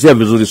hiyo elezea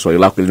vizuri swali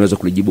lako ili niweze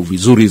kulijibu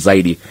vizuri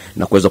zaidi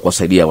na kuweza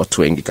kuwasaidia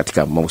watu wengi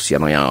katika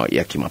mahusiano yao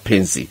ya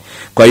kimapenzi.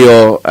 Kwa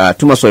hiyo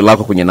tuma swali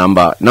lako kwenye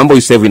namba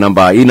isave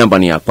namba. Hii namba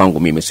ni ya kwangu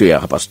mimi, sio ya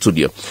hapa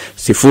studio.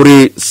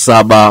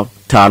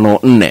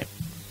 0754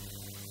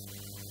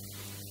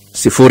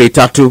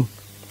 03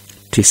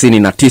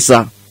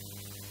 99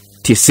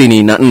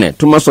 94.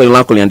 Tuma swali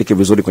lako, liandike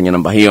vizuri kwenye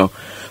namba hiyo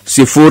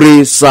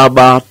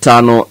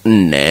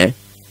 0754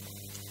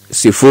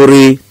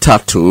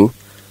 03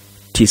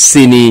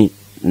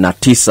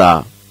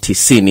 99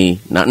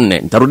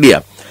 94.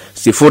 Nitarudia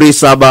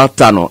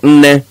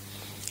 0754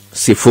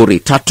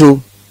 03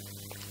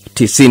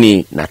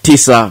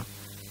 99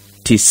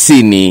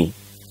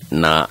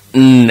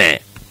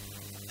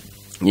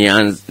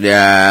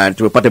 94.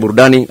 Tupate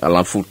burudani,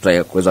 alafu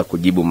tutaweza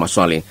kujibu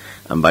maswali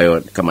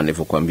ambayo kama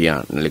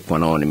nilivyokuambia nilikuwa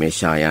nao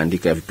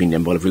nimeshayaandika ya vipindi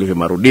ambavyo vile vya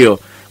marudio.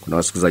 Kuna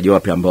wasikilizaji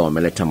wapya ambao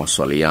wameleta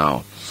maswali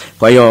yao.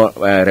 Kwa hiyo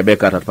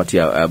Rebecca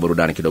atatupatia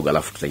burudani kidogo,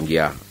 alafu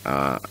tutaingia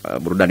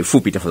burudani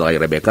fupi. Tafadhali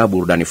Rebecca,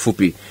 burudani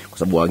fupi kwa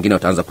sababu wengine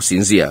wataanza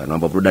kusinzia.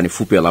 Naomba burudani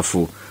fupi,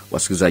 alafu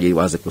wasikilizaji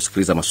waanze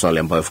kusikiliza maswali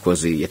ambayo of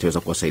course yataweza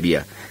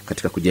kuwasaidia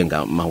katika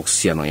kujenga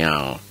mahusiano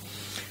yao.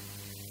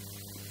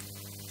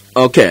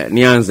 Okay,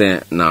 nianze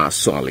na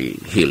swali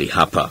hili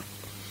hapa.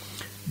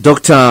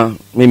 Dr.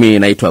 Mimi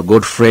naitwa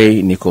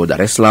Godfrey, niko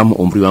Dar es Salaam,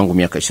 umri wangu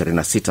miaka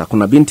 26.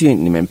 Kuna binti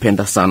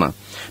nimempenda sana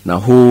na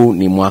huu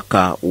ni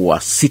mwaka wa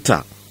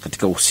 6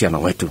 katika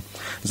uhusiano wetu.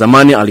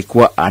 Zamani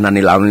alikuwa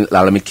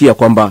ananilalamikia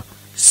kwamba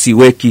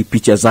siweki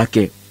picha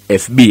zake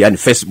FB, yani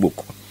Facebook.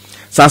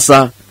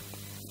 Sasa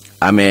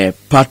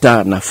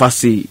amepata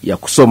nafasi ya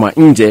kusoma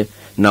nje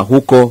na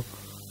huko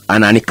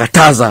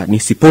ananikataza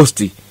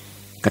nisiposti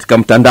katika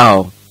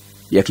mtandao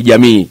ya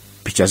kijamii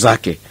picha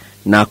zake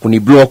na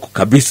kuniblock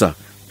kabisa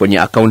kwenye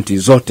akaunti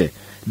zote.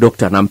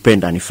 Dokta,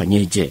 nampenda,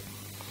 nifanyeje?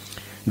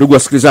 Ndugu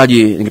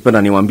wasikilizaji,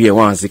 ningependa niwaambie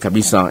wazi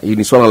kabisa, hili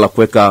ni swala la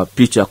kuweka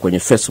picha kwenye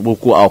Facebook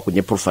au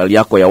kwenye profile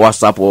yako ya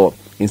WhatsApp au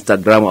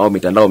Instagram au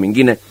mitandao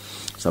mingine.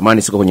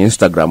 Samani siko kwenye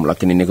Instagram,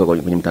 lakini niko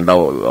kwenye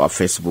mtandao wa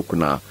Facebook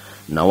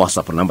na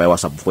WhatsApp. Namba ya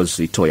WhatsApp kwa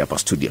sitoi hapa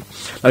studio.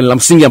 Lakini la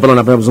msingi ambalo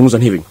napenda kuzungumza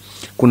ni hivi: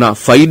 kuna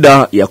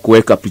faida ya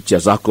kuweka picha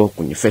zako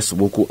kwenye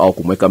Facebook au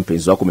kumweka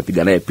mpenzi wako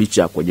umepiga naye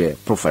picha kwenye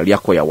profile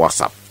yako ya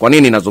WhatsApp. Kwa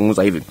nini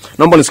nazungumza hivi?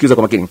 Naomba nisikilize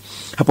kwa makini.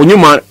 Hapo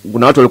nyuma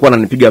kuna watu walikuwa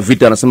wananipiga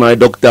vita, anasema wewe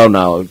doctor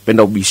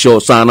unapenda ubisho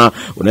sana,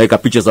 unaweka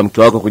picha za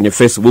mke wako kwenye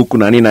Facebook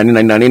na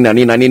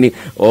nini.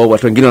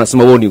 Watu wengine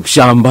wanasema wewe ni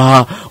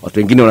ushamba, watu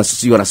wengine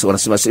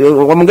wanasema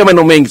wameongea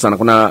maneno mengi sana.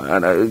 Kuna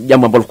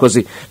jambo ambalo kwa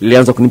kweli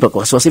lilianza kunipa kwa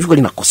wasiwasi, hivi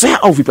kweli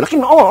nakosea au vipi?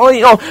 Lakini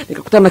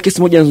nikakutana na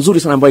kesi moja nzuri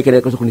sana ambayo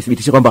ikaweza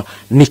kunithibitisha kwamba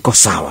niko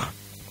sawa.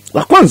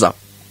 La kwanza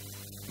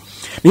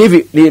ni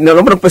hivi,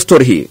 naomba nikupe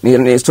story hii.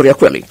 Ni story ya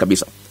kweli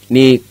kabisa.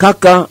 Ni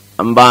kaka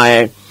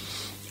ambaye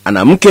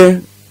ana mke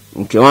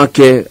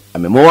wake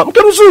amemoa, mke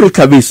mzuri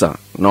kabisa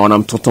na wana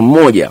mtoto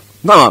mmoja.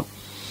 Na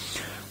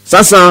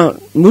sasa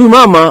huyu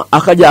mama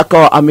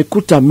akawa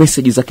amekuta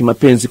message za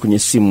kimapenzi kwenye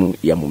simu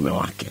ya mume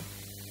wake.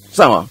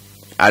 Sawa?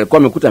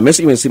 Alikuwa amekuta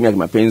message kwenye simu ya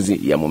kimapenzi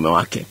ya mume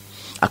wake.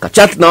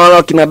 Akachat na wale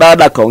wakina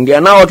dada,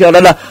 akaongea nao wakina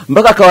dada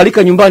mpaka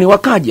akawalika nyumbani,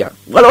 wakaja.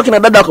 Wale wakina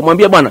dada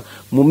akamwambia, bwana,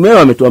 mumeo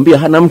ametuambia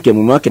hana mke,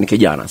 mume wake ni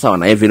kijana. Sawa,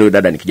 na hivi leo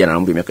dada ni kijana, ana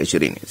umri miaka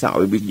 20.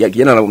 Sawa,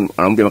 kijana ana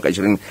umri miaka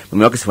 20,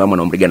 mume wake sifahamu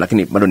ana umri gani,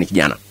 lakini bado ni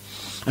kijana.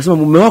 Akasema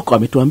mume wako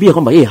ametuambia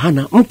kwamba yeye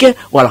hana mke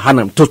wala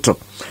hana mtoto.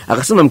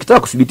 Akasema mkitaka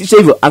kudhibitisha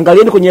hivyo,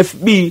 angalieni kwenye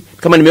FB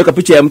kama nimeweka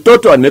picha ya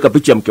mtoto au nimeweka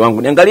picha ya mke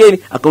wangu. Niangalieni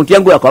akaunti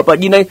yangu yako hapa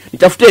jina,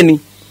 nitafuteni.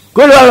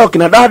 Kwa hiyo wale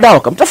wakina dada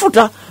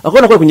wakamtafuta,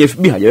 akaona kwa kwenye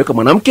FB hajaweka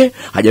mwanamke,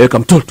 hajaweka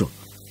mtoto.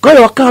 Kwa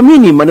hiyo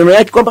wakaamini maneno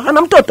yake kwamba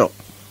hana mtoto.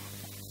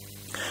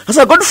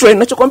 Sasa Godfrey,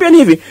 ninachokuambia ni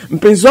hivi,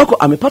 mpenzi wako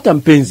amepata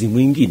mpenzi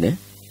mwingine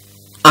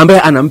ambaye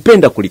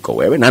anampenda kuliko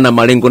wewe na ana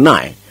malengo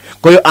naye.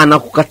 Kwa hiyo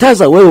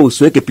anakukataza wewe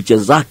usiweke picha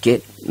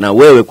zake na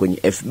wewe kwenye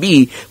FB,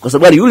 kwa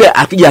sababu yule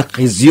akija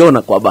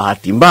akiziona kwa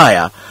bahati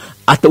mbaya,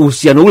 hata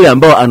uhusiano ule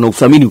ambao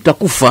anauthamini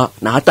utakufa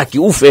na hata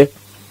kiufe.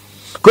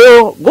 Kwa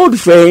hiyo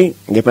Godfrey,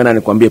 ningependa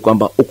nikwambie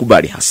kwamba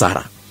ukubali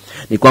hasara.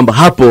 Ni kwamba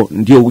hapo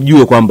ndio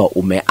ujue kwamba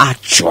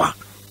umeachwa.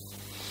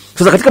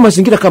 Sasa katika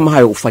mazingira kama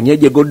hayo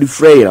ufanyeje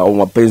Godfrey au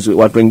Mapenzi,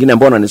 watu wengine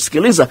ambao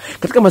wananisikiliza?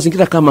 Katika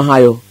mazingira kama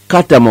hayo,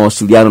 kata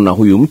mawasiliano na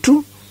huyu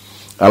mtu,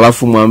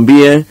 alafu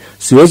mwambie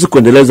siwezi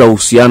kuendeleza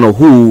uhusiano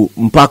huu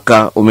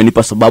mpaka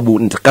umenipa sababu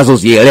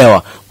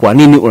nitakazozielewa kwa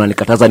nini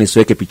unanikataza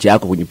nisiweke picha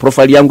yako kwenye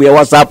profile yangu ya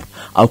WhatsApp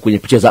au kwenye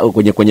picha zako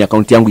kwenye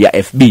account yangu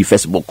ya FB,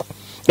 Facebook.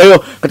 Kwa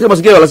hiyo katika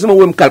mazingira lazima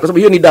uwe mkali, kwa sababu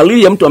hiyo ni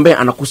dalili ya mtu ambaye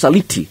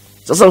anakusaliti.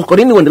 Sasa kwa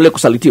nini uendelee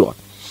kusalitiwa?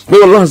 Kwa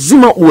hiyo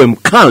lazima uwe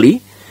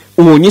mkali,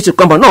 uonyeshe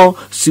kwamba no,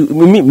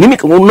 mimi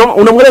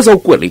unamweleza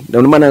ukweli.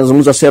 Ndio maana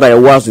nazungumza sera ya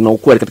uwazi na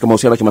ukweli katika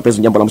mahusiano ya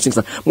kimapenzi, jambo la msingi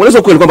sana. Mweleza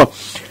ukweli kwamba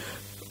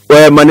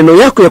maneno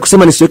yako ya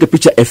kusema nisiweke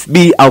picha FB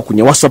au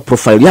kwenye WhatsApp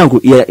profile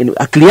yangu,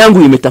 akili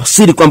yangu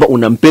imetafsiri kwamba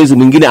una mpenzi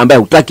mwingine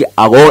ambaye hutaki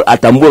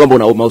atambue kwamba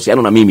una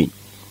mahusiano na mimi,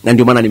 na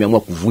ndio maana nimeamua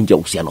kuvunja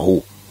uhusiano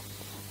huu.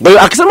 Kwa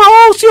hiyo akisema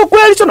sio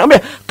kweli, sio,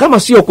 naambia kama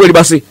sio kweli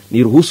basi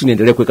niruhusu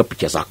niendelee kuweka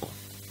picha zako.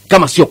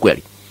 Kama sio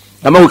kweli,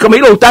 kama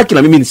hilo hutaki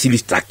na mimi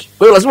nisilistaki.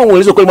 Kwa hiyo lazima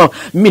ueleze kweli,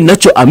 mimi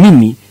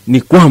ninachoamini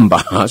ni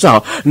kwamba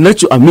sawa,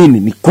 ninachoamini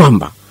ni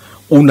kwamba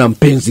una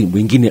mpenzi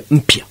mwingine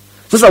mpya.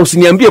 Sasa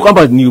usiniambie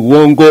kwamba ni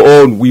uongo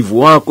au wivu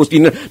wako,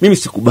 mimi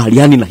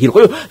sikubaliani na hilo.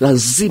 Kwa hiyo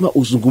lazima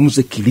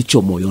uzungumze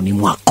kilicho moyoni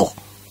mwako.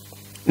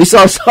 Ni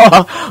sawa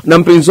sawa na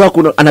mpenzi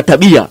wako ana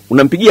tabia,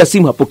 unampigia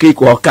simu hapokei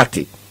kwa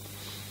wakati.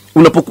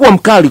 Unapokuwa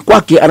mkali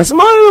kwake,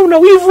 anasema wewe una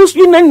wivu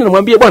sijui nani,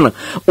 namwambia bwana,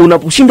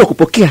 unaposhindwa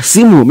kupokea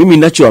simu, mimi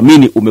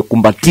ninachoamini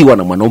umekumbatiwa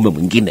na mwanaume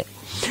mwingine.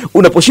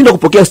 Unaposhindwa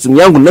kupokea simu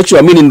yangu,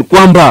 ninachoamini ni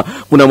kwamba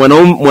kuna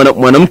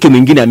mwanamke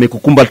mwingine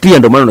amekukumbatia,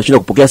 ndio maana unashindwa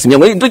kupokea simu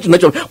yangu. Ndio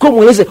tunacho. Kwa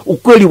mueleze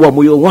ukweli wa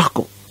moyo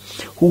wako.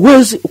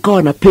 Huwezi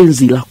ukawa na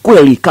penzi la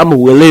kweli kama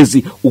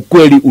uelezi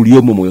ukweli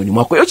uliomo moyoni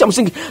mwako. Hiyo cha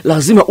msingi,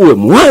 lazima uwe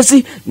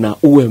mwazi na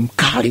uwe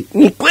mkali.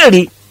 Ni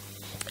kweli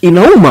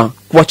inauma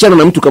kuachana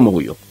na mtu kama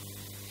huyo.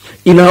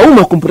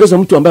 Inauma kumpoteza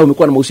mtu ambaye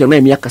umekuwa na mahusiano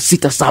naye miaka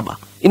 6-7.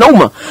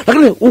 Inauma,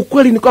 lakini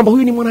ukweli ni kwamba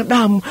huyu ni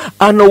mwanadamu,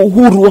 ana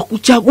uhuru wa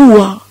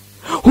kuchagua.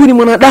 Huyu ni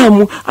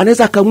mwanadamu,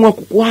 anaweza akaamua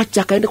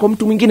kukuacha akaenda kwa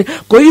mtu mwingine.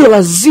 Kwa hiyo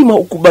lazima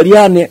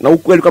ukubaliane na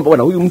ukweli kwamba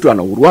bwana, huyu mtu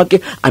ana uhuru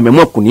wake,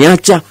 ameamua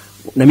kuniacha,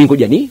 na mimi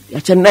ngoja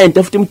achane naye,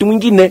 nitafute mtu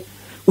mwingine.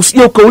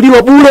 Usije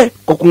ukauliwa bure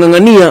kwa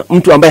kungangania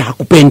mtu ambaye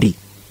hakupendi.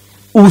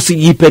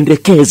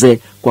 Usijipendekeze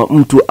kwa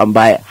mtu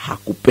ambaye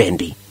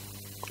hakupendi.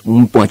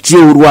 Mwachie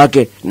uhuru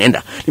wake,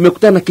 nenda.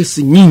 Nimekutana na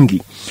kesi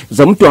nyingi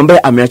za mtu ambaye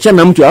ameachana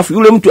na mtu, alafu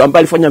yule mtu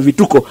ambaye alifanya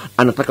vituko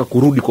anataka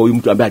kurudi kwa huyu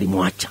mtu ambaye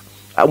alimwacha.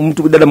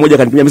 Mtu dada mmoja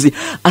kanipigia message,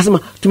 anasema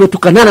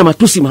tumetukanana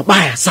matusi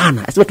mabaya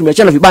sana. Anasema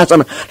tumeachana vibaya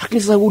sana,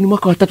 lakini sasa huu ni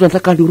mwaka wa 3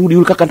 nataka nirudi,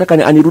 yule kaka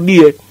nataka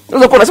anirudie.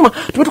 Unaweza kuona anasema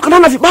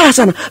tumetukanana vibaya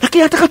sana,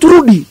 lakini nataka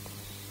turudi.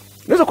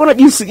 Unaweza kuona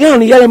jinsi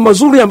gani yale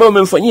mazuri ambayo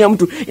umemfanyia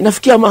mtu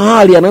inafikia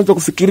mahali anaanza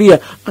kufikiria,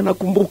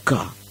 anakumbuka.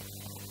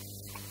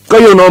 Kwa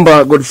hiyo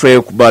naomba Godfrey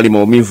ukubali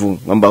maumivu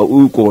kwamba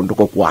uko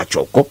ndoko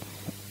kuachwa huko.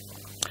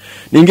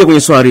 Niingie kwenye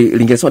swali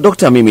lingine. Sema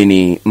daktari, mimi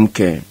ni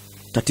mke.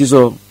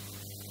 Tatizo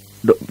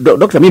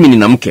daktari, mimi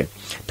nina mke.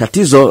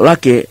 Tatizo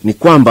lake ni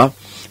kwamba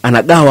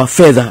anagawa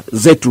fedha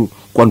zetu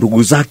kwa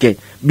ndugu zake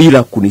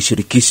bila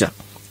kunishirikisha.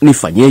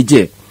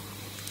 Nifanyeje?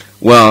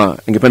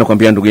 Ningependa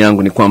kuambia ndugu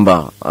yangu ni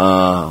kwamba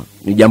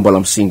ni jambo la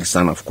msingi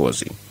sana, of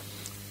course,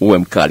 uwe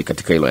mkali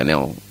katika hilo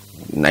eneo,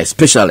 na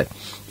especially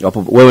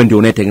hapo wewe ndio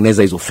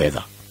unayetengeneza hizo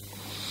fedha.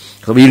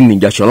 Kwa sababu hili ni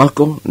jasho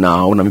lako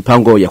na una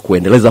mipango ya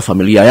kuendeleza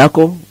familia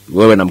yako,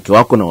 wewe na mke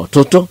wako na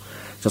watoto.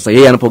 Sasa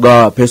yeye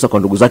anapogawa pesa kwa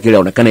ndugu zake ili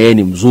aonekane yeye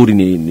ni mzuri,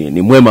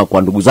 ni mwema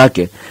kwa ndugu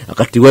zake,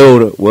 wakati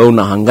wewe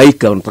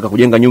unahangaika unataka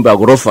kujenga nyumba ya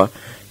ghorofa,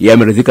 yeye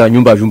ameridhika na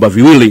nyumba ya vyumba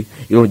viwili,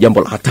 hilo ni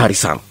jambo la hatari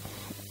sana.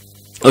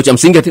 Au cha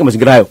msingi katika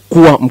mazingira hayo,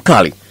 kuwa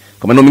mkali.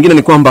 Kwa maana mengine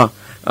ni kwamba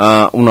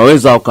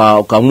unaweza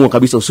ukaamua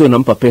kabisa usiwe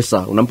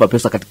unampa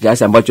pesa katika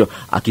kiasi ambacho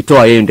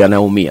akitoa yeye ndiye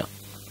anaumia.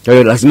 Kwa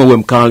hiyo lazima uwe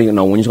mkali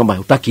na uonyeshe kwamba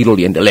hutaki hilo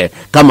liendelee.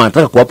 Kama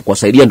anataka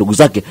kuwasaidia ndugu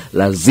zake,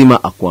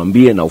 lazima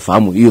akuambie na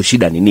ufahamu hiyo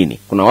shida ni nini.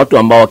 Kuna watu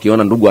ambao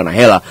wakiona ndugu ana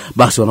hela,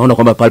 basi wanaona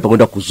kwamba pale pa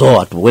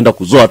kwenda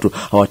kuzoa tu,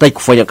 hawataki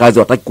kufanya kazi,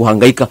 hawataki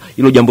kuhangaika.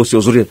 Hilo jambo sio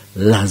zuri,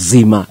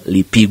 lazima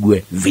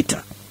lipigwe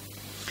vita.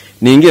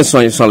 Niingie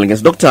swali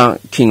lingine. Dr.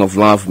 King of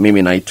Love,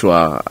 mimi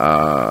naitwa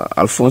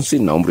Alphonse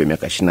na umri wa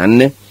miaka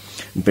 24.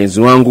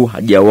 Mpenzi wangu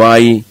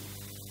hajawahi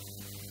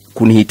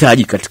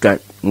kunihitaji katika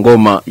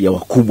ngoma ya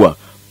wakubwa.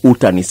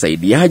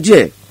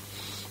 Utanisaidiaje?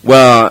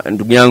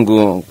 Ndugu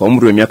yangu, kwa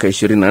umri wa miaka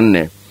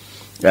 24,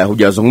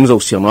 hujazungumza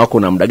uhusiano wako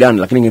na muda gani,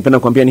 lakini ningependa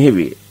kuambia ni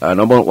hivi,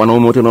 naomba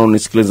wanaume wote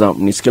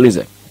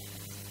nisikilize.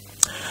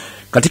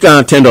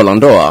 Katika tendo la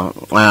ndoa,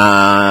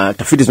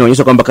 tafiti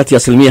zinaonyesha kwamba kati ya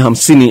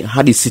 50%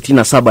 hadi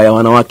 67 ya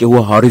wanawake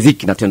huwa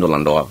hawaridhiki na tendo la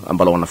ndoa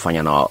ambalo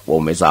wanafanya na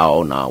waume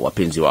zao na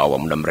wapenzi wao wa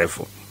muda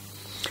mrefu.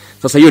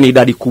 Sasa hiyo ni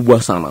idadi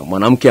kubwa sana.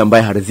 Mwanamke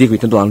ambaye haridhiki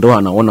tendo la ndoa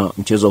anaona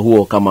mchezo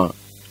huo kama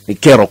ni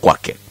kero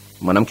kwake.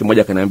 Mwanamke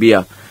mmoja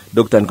akaniambia,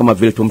 "Dokta, ni kama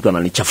vile tu mtu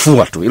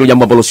ananichafua tu." Hilo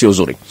jambo ambalo sio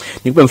zuri.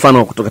 Nikupe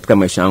mfano kutoka katika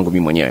maisha yangu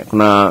mimi mwenyewe.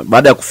 Kuna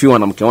baada ya kufiwa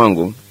na mke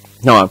wangu,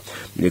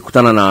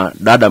 nilikutana na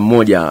dada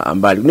mmoja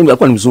ambaye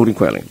alikuwa ni mzuri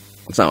kweli.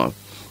 Sawa.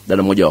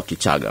 Dada mmoja wa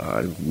Kichaga.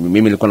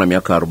 Mimi nilikuwa na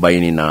miaka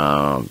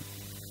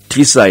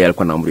 49, yeye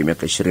alikuwa na umri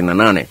miaka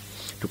 28.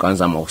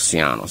 Tukaanza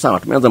mahusiano. Sawa,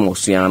 tumeanza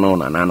mahusiano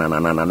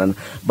na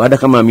baada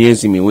kama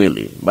miezi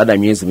miwili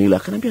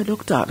akaniambia,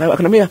 "Dokta,"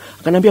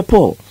 akaniambia,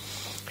 "Paul,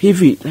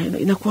 hivi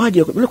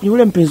inakuaje kwenye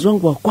yule mpenzi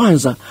wangu wa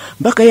kwanza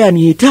mpaka yeye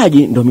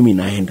anihitaji ndio mimi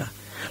naenda.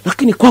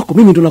 Lakini kwako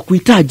mimi ndo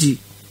nakuhitaji."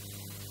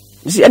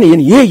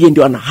 Yaani yeye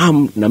ndio ana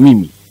hamu na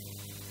mimi.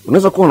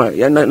 Unaweza kuona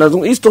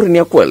hii story ni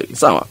ya kweli,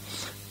 sawa?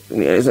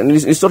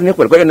 Ni story ya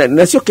kweli. Kwa hiyo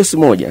na sio kesi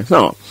moja,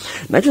 sawa?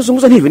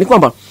 Nachozungumza hivi ni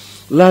kwamba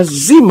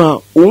lazima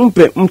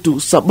umpe mtu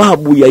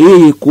sababu ya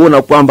yeye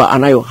kuona kwamba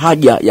anayo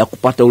haja ya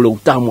kupata ule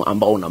utamu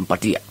ambao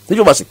unampatia.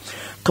 Hivyo basi,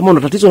 kama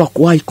una tatizo la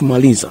kuwahi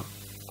kumaliza,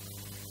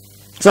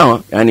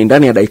 sawa, yani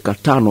ndani ya dakika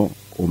 5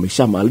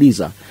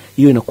 umeshamaliza,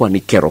 hiyo inakuwa ni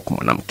kero kwa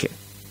mwanamke.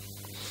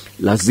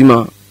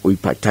 Lazima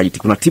uipataje.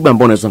 Kuna tiba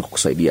ambayo inaweza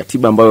kukusaidia,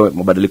 tiba ambayo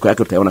mabadiliko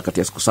yake utayaona kati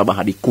ya siku 7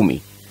 hadi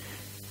 10.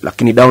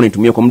 Lakini dawa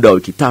nitumie kwa muda wa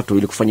wiki 3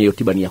 ili kufanya hiyo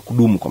tiba ni ya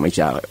kudumu kwa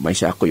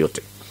maisha yako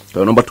yote. Kwa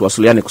hiyo naomba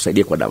tuwasiliane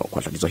kusaidia kwa dawa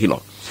kwa tatizo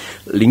hilo.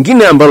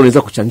 Lingine ambalo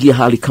linaweza kuchangia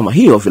hali kama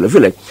hiyo vile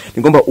vile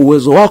ni kwamba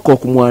uwezo wako wa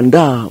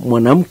kumwandaa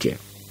mwanamke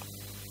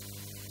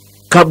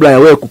kabla ya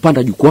wewe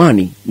kupanda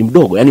jukwani ni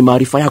mdogo, yani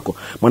maarifa yako.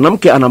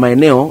 Mwanamke ana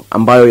maeneo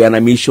ambayo yana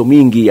miisho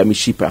mingi ya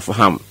mishipa ya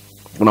fahamu.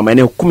 Kuna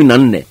maeneo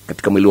 14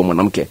 katika mwili wa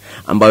mwanamke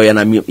ambayo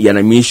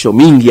yana miisho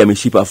mingi ya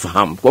mishipa ya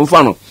fahamu. Kwa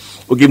mfano,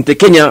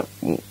 ukimtekenya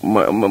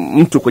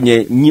mtu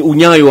kwenye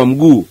unyayo wa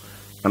mguu,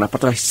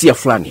 anapata hisia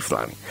fulani.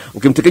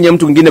 Ukimtekenya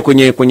mtu mwingine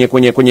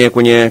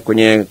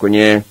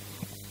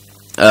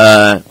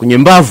kwenye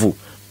mbavu,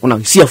 kuna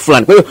hisia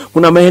fulani. Kwa hiyo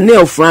kuna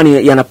maeneo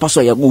fulani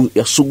yanapaswa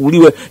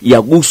yasuguliwe,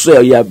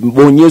 yaguswe,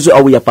 yabonyezwe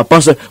au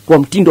yapapaswe kwa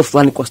mtindo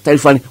fulani, kwa style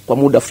fulani, kwa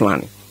muda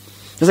fulani.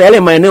 Sasa yale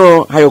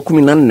maeneo hayo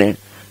 14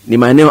 ni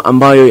maeneo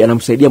ambayo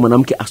yanamsaidia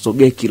mwanamke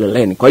asogee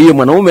kileleni. Kwa hiyo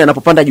mwanaume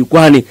anapopanda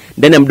jukwani,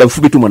 ndani ya muda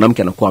mfupi tu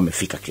mwanamke anakuwa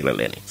amefika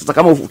kileleni. Sasa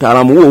kama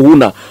utaalamu huo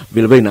huna,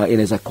 vile vile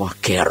inaweza kuwa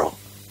kero.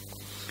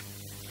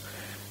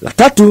 La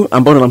tatu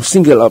ambalo la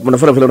msingi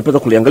unafaa vile unapenda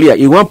kuliangalia,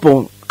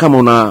 iwapo kama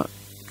una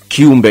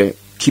kiumbe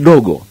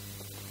kidogo.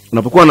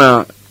 Unapokuwa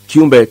na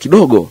kiumbe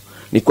kidogo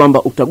ni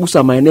kwamba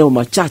utagusa maeneo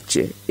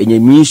machache yenye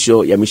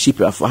miisho ya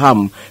mishipa ya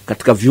fahamu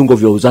katika viungo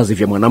vya uzazi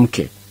vya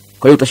mwanamke.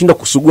 Kwa hiyo utashinda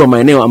kusugua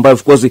maeneo ambayo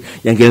of course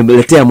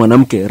yangemletea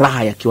mwanamke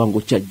raha ya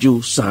kiwango cha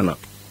juu sana.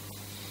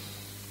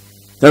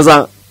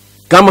 Sasa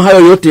kama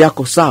hayo yote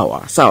yako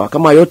sawa,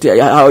 kama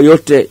hayo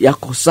yote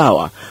yako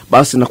sawa,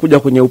 basi nakuja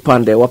kwenye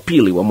upande wa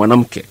pili wa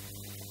mwanamke.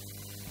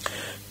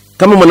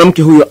 Kama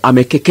mwanamke huyo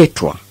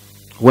amekeketwa,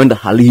 huenda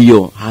hali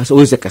hiyo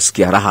hawezi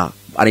kasikia raha,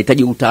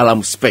 anahitaji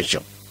utaalamu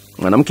special.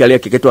 Mwanamke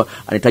aliyekeketwa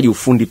anahitaji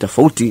ufundi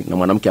tofauti na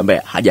mwanamke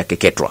ambaye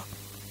hajakeketwa.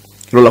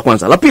 Hilo la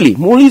kwanza. La pili,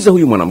 muulize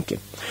huyu mwanamke.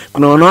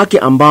 Kuna wanawake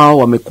ambao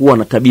wamekuwa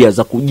na tabia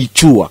za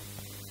kujichua,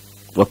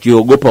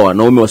 wakiogopa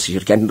wanaume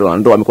wasishirikiane tendo la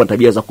ndoa, wamekuwa na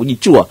tabia za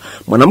kujichua.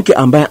 Mwanamke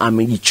ambaye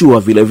amejichua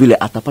vile vile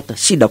atapata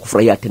shida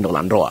kufurahia tendo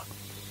la ndoa.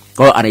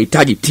 Kwa hiyo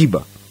anahitaji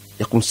tiba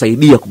ya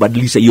kumsaidia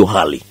kubadilisha hiyo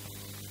hali.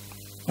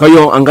 Kwa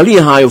hiyo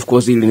angalia hayo of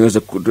course ili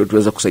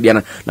tuweze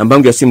kusaidiana. Namba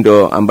yangu ya simu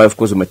ndio ambayo of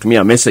course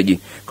umetumia message.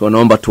 Kwa hiyo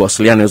naomba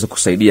tuwasiliane niweze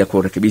kusaidia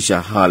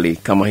kurekebisha hali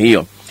kama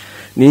hiyo.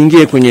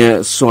 Niingie kwenye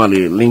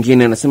swali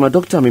lingine. Nasema,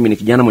 "Dokta, mimi ni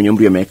kijana mwenye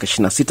umri wa miaka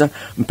 26.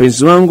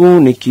 Mpenzi wangu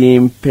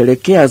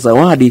nikimpelekea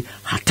zawadi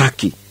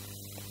hataki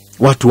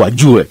watu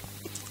wajue.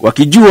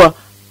 Wakijua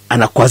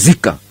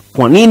anakwazika.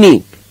 Kwa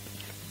nini?"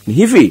 Ni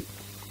hivi,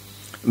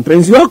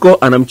 mpenzi wako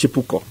ana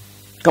mchepuko.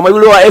 Kama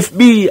yule wa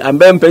FB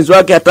ambaye mpenzi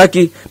wake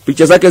hataki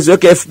picha zake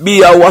ziweke FB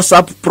au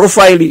WhatsApp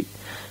profile.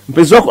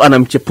 Mpenzi wako ana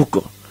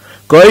mchepuko.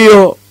 Kwa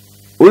hiyo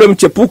ule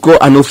mchepuko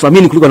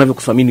anauthamini kuliko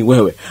anavyokuthamini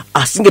wewe.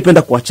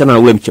 Asingependa kuachana na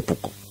ule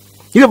mchepuko.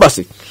 Hivyo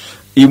basi,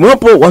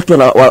 iwapo watu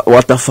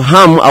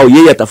watafahamu au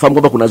yeye atafahamu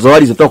kwamba kuna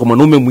zawadi zinatoka kwa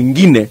mwanaume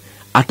mwingine,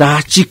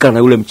 ataachika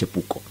na ule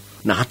mchepuko.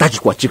 Na hataki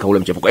kuachika ule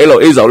mchepuko.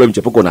 Ila ule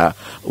mchepuko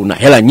una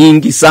hela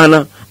nyingi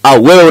sana,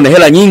 au wewe una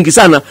hela nyingi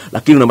sana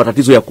lakini una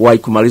matatizo ya kuwahi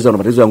kumaliza, una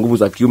matatizo ya nguvu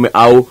za kiume,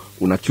 au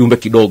una kiumbe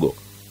kidogo.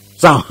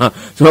 Sawa?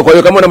 So, kwa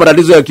hiyo kama una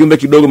matatizo ya kiumbe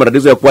kidogo,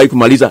 matatizo ya kuwahi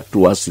kumaliza,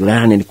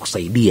 tuwasiliane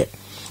nikusaidie.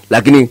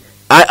 Lakini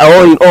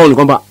all in all ni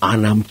kwamba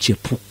ana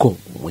mchepuko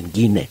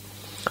mwingine.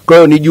 Kwa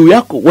hiyo ni juu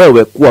yako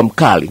wewe kuwa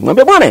mkali.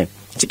 Mwambie, "Bwana,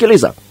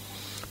 sikiliza.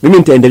 Mimi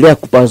nitaendelea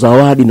kukupa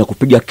zawadi na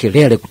kupiga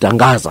kelele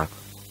kutangaza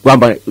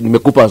kwamba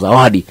nimekupa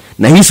zawadi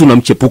na hisi una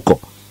mchepuko.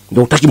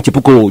 ndio utaki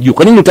mchepuko ujue.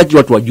 Kwa nini utaki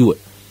watu wajue?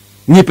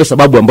 Nipe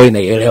sababu ambayo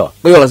inaielewa.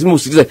 Kwa hiyo lazima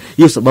usikilize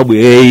hiyo sababu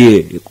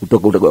yeye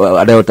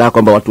kutoka anayotaka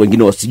kwamba watu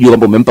wengine wasijue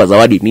kwamba umempa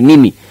zawadi ni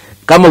nini.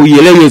 Kama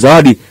uielewe hiyo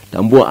zawadi,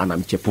 tambua ana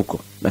mchepuko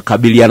na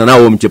kabiliana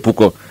nao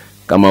mchepuko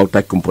kama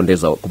utaki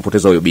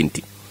kumpoteza huyo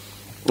binti.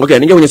 Okay,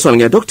 ningia kwenye swali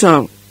lingine.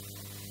 Dokta,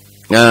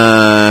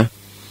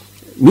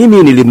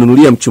 mimi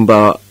nilimnunulia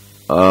mchumba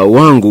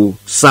wangu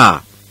saa.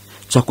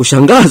 Cha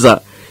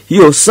kushangaza,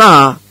 hiyo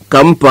saa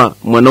kampa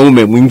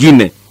mwanaume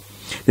mwingine.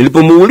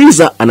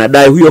 Nilipomuuliza,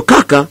 anadai huyo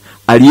kaka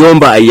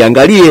aliomba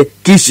aiangalie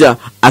kisha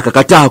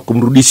akakataa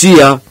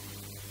kumrudishia.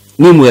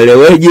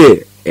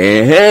 Nimueleweje?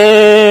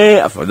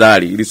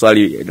 Afadhali hili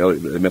swali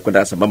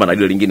limekwenda sambamba na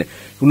ile lingine.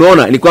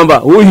 Unaona ni kwamba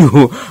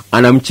huyu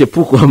ana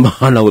mchepuko ambao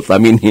ana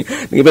uthamini.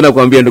 Ningependa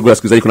kuambia ndugu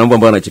wasikilizaji, kuna mambo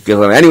ambayo anachekea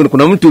sana. Yaani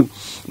kuna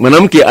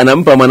mwanamke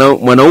anampa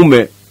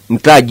mwanaume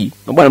mtaji.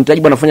 Bwana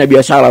mtaji, bwana fanya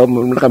biashara,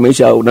 unataka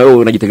maisha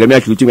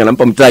unajitegemea kiuchumi,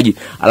 anampa mtaji.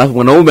 Alafu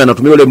mwanaume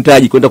anatumia ule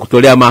mtaji kwenda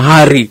kutolea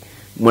mahari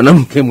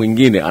mwanamke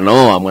mwingine,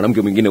 anaoa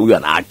mwanamke mwingine, huyu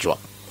anaachwa.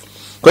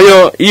 Kwa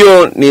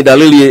hiyo ni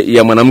dalili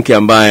ya mwanamke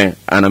ambaye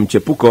ana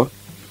mchepuko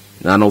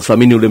na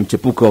anauthamini ule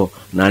mchepuko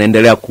na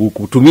anaendelea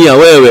kutumia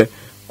wewe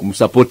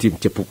kumsapoti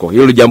mchepuko.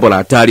 Hilo ni jambo la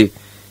hatari,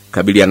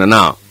 kabiliana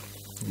nao.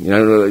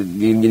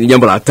 Ni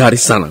jambo la hatari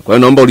sana. Kwa hiyo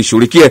naomba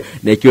ulishughulikie,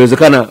 na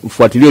ikiwezekana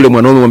mfuatilie yule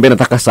mwanaume, mwambie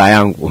nataka saa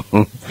yangu.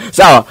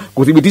 Sawa,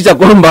 kudhibitisha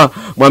kwamba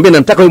mwambie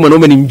nataka yule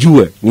mwanaume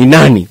nimjue ni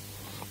nani,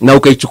 na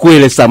ukaichukua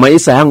ile saa.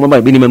 Maisha yangu mama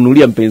mimi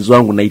nimemnunulia mpenzi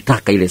wangu,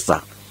 naitaka ile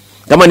saa.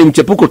 Kama ni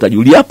mchepuko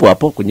utajulia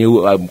hapo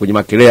kwenye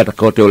makelele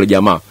atakaotoa yule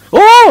jamaa.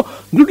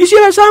 Nirudishie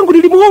ile saa yangu,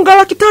 nilimuonga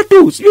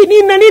 300,000. Sijui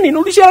nini na nini,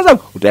 nirudishie ile saa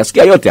yangu.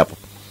 Utayasikia yote hapo.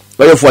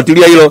 Kwa hiyo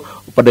fuatilia hilo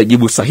upate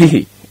jibu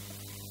sahihi.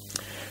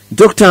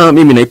 Dokta,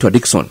 mimi naitwa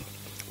Dickson.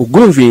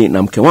 Ugomvi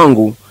na mke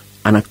wangu,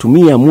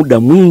 anatumia muda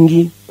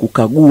mwingi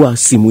kukagua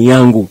simu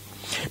yangu.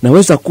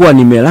 Naweza kuwa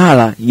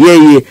nimelala,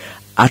 yeye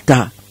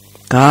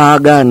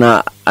atakaaga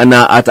na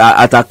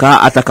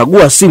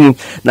atakagua simu,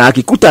 na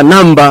akikuta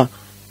namba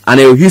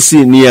anayohisi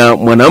ni ya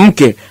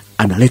mwanamke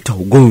analeta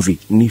ugomvi.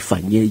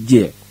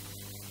 Nifanyeje?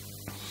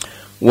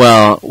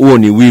 Huo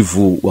ni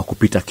wivu wa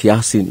kupita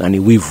kiasi na ni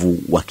wivu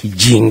wa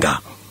kijinga.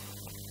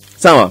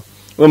 Sawa,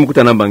 wewe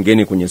mkuta namba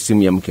ngeni kwenye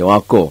simu ya mke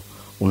wako,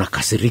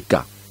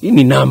 unakasirika. Hii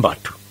ni namba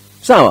tu.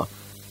 Sawa,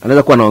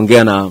 anaweza kuwa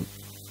anaongea na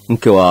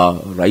mke wa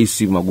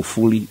Rais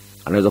Magufuli,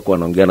 anaweza kuwa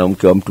anaongea na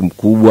mke wa mtu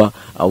mkubwa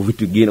au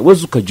vitu vingine. Wewe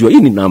ukajua hii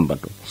ni namba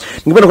tu.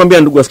 Ningependa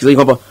kuambia ndugu wasikilizaji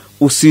kwamba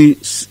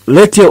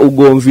usilete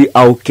ugomvi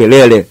au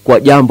kelele kwa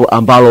jambo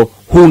ambalo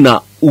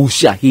huna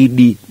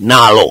ushahidi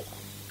nalo.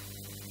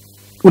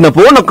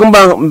 Unapoona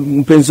kwamba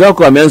mpenzi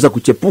wako ameanza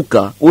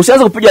kuchepuka,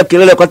 usianze kupiga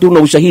kelele wakati huna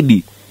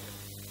ushahidi.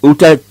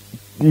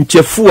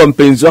 Utamchefua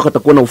mpenzi wako,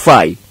 atakuona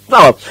ufai.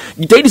 Sawa,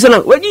 jitahidi sana.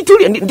 Wewe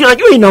jitulia. Ndio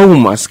najua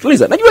inauma.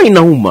 Sikiliza, najua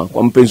inauma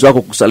kwa mpenzi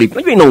wako kusaliti.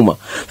 Najua inauma.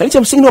 Lakini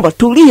cha msingi ni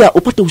tulia,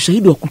 upate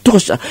ushahidi wa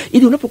kutosha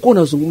ili unapokuwa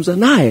unazungumza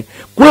naye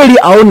kweli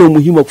aone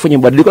umuhimu wa kufanya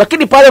mabadiliko.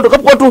 Lakini pale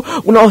utakapokuwa tu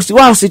una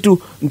wasiwasi tu,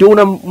 ndio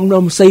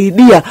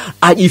unamsaidia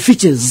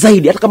ajifiche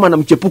zaidi. Hata kama ana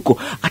mchepuko,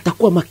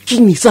 atakuwa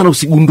makini sana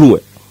usigundue.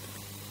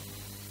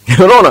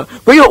 Unaona?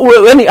 Kwa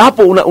hiyo yani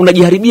hapo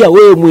unajiharibia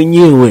wewe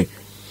mwenyewe.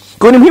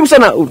 Kwa hiyo ni muhimu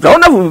sana,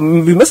 utaona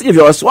message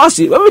vya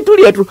wasiwasi, wewe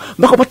tulia tu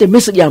mpaka upate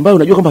message ambayo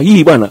unajua kwamba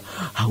hii bwana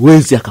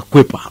hawezi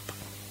akakwepa hapa.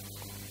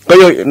 Kwa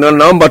hiyo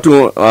naomba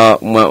tu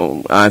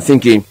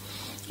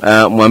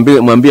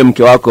mwambie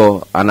mke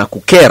wako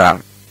anakukera.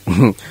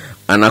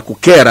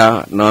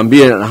 Anakukera,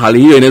 naambie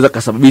hali hiyo inaweza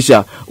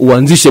kusababisha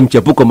uanzishe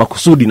mchepuko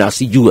makusudi na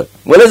asijue.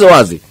 Mweleze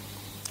wazi.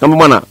 Kama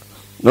bwana,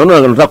 naona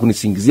unataka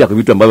kunisingizia kwa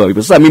vitu ambavyo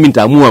vipo. Sasa mimi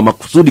nitaamua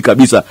makusudi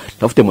kabisa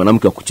tafute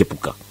mwanamke wa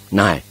kuchepuka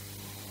naye.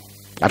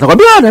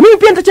 Atakwambia na mimi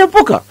pia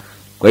nitachepuka.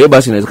 Kwa hiyo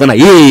basi inawezekana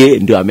yeye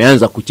ndio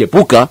ameanza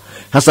kuchepuka.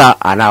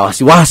 Sasa ana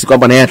wasiwasi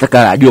kwamba naye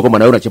anataka ajue kwamba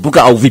na wewe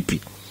unachepuka au vipi.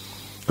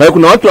 Kwa hiyo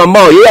kuna watu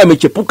ambao yeye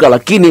amechepuka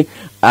lakini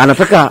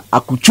anataka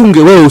akuchunge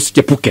wewe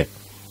usichepuke.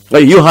 Kwa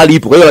hiyo hali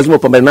ipo. Kwa hiyo lazima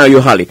upambane nayo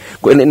hiyo hali.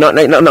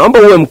 Naomba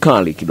uwe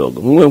mkali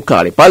kidogo. Uwe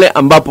mkali pale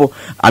ambapo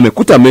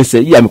amekuta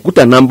message,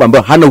 amekuta namba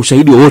ambayo hana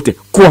ushahidi wowote,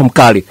 kuwa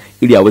mkali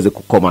ili aweze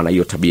kukoma na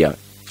hiyo tabia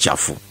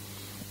chafu.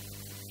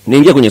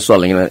 Niingia kwenye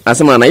swali lingine.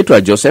 Anasema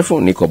anaitwa Joseph,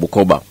 niko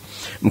Bukoba.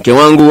 Mke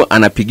wangu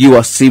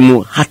anapigiwa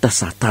simu hata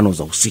saa 5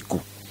 za usiku.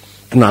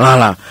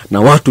 Tunalala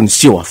na watu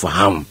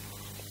nisiowafahamu.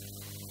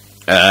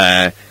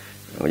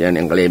 Ngoja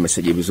niangalie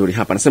message vizuri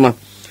hapa. Anasema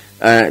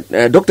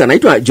Dokta,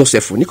 anaitwa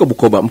Joseph, niko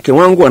Bukoba. Mke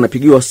wangu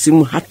anapigiwa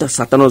simu hata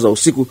saa 5 za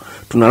usiku.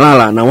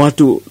 Tunalala na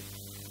watu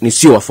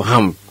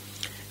nisiowafahamu.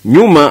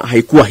 Nyuma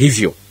haikuwa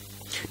hivyo.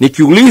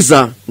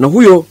 Nikiuliza na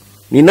huyo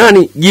ni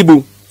nani,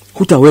 jibu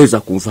hutaweza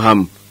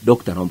kumfahamu.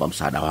 Dokta, naomba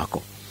msaada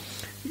wako.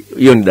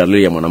 Hiyo ni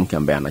dalili ya mwanamke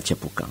ambaye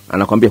anachepuka.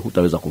 Anakuambia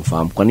hutaweza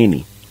kumfahamu. Kwa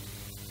nini?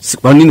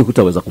 Kwa nini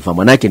hutaweza kumfahamu?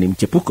 Maana yake ni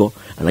mchepuko,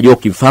 anajua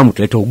ukimfahamu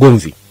utaleta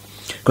ugomvi.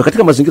 Kwa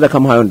katika mazingira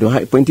kama hayo ndio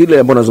point ile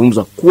ambayo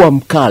nazungumza, kuwa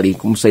mkali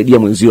kumsaidia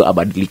mwenzio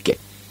abadilike.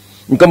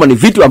 Kama ni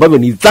vitu ambavyo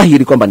ni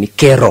dhahiri kwamba ni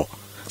kero,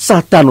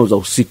 saa 5 za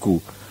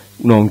usiku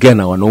unaongea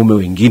na wanaume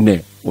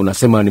wengine,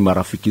 unasema ni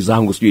marafiki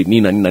zangu sijui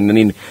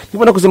nini.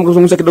 Nimeona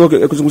kuzungumzia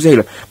kidogo kuzungumzia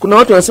hilo. Kuna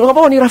watu wanasema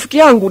kwamba ni rafiki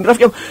yangu,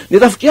 ni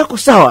rafiki yako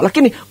sawa,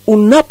 lakini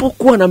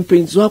unapokuwa na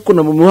mpenzi wako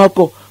na mume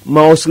wako,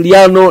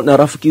 mawasiliano na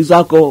rafiki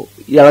zako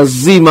ya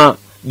lazima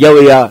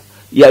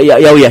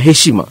yawe ya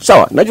heshima.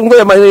 Sawa?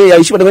 Najungumzia ya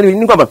heshima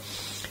ni kwamba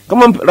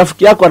kama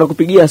rafiki yako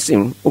anakupigia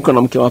simu uko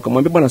na mke wako,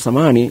 mwambie bwana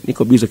samahani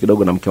niko busy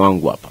kidogo na mke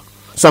wangu hapa.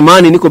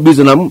 Samahani niko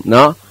busy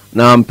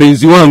na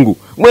mpenzi wangu.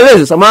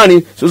 Mweleze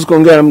samahani siwezi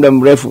kuongea na muda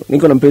mrefu,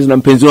 niko na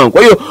mpenzi wangu.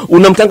 Kwa hiyo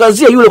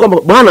unamtangazia yule kwamba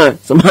bwana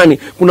samahani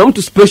kuna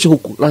mtu special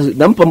huku,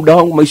 nampa muda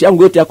wangu, maisha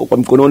yangu yote yako kwa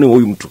mikononi mwa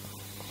huyu mtu.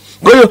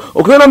 Kwa hiyo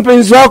ukiona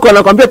mpenzi wako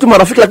anakuambia tu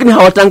marafiki lakini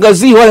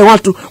hawatangazii wale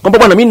watu kwamba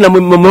bwana mimi na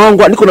mume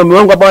wangu, niko na mume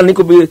wangu bwana,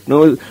 niko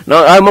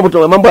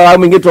na mambo haya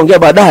mengine tuongea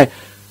baadaye.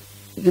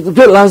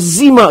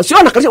 Lazima sio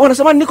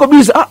wanasema niko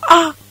busy.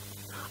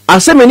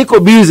 Aseme niko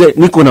busy,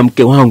 niko na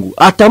mke wangu.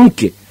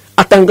 Atamke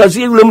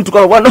atangazie yule mtu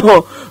kwamba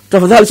bwana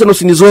tafadhali sana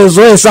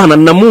usinizoezoe sana,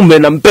 na mume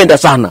nampenda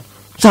sana.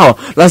 Sawa?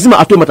 Lazima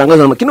atoe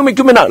matangazo na kinyume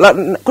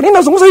kwa nini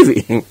nazungumza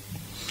hivi?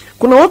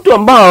 Kuna watu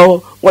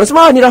ambao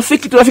wanasema ni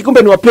rafiki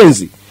kumbe ni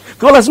wapenzi.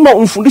 Kwa hiyo lazima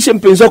umfundishe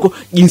mpenzi wako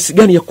jinsi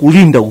gani ya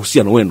kulinda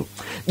uhusiano wenu.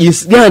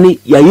 Jinsi gani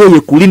ya yeye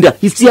kulinda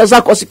hisia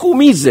zako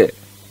asikuumize.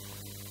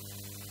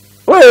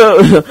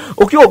 Wewe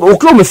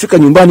ukiwa umefika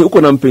nyumbani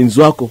uko na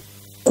mpenzi wako,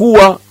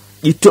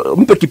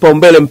 mpe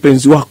kipaumbele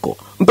mpenzi wako,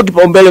 mpe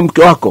kipaumbele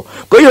mke wako.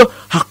 Kwa hiyo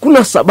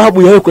hakuna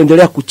sababu ya wewe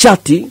kuendelea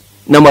kuchati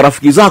na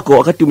marafiki zako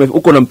wakati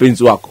uko na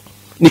mpenzi wako.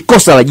 Ni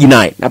kosa la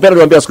jinai. Napenda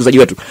niwaambie wasikilizaji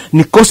wetu,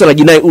 ni kosa la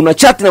jinai.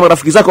 Unachati na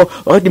marafiki zako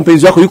wakati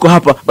mpenzi wako yuko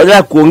hapa, badala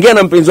ya kuongea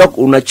na mpenzi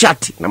wako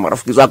unachati na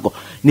marafiki zako.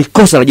 Ni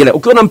kosa la jinai.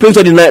 Ukiona mpenzi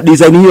wa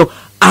design hiyo,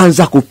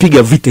 anza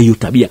kupiga vita hiyo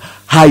tabia.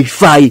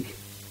 Haifai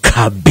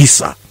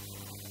kabisa.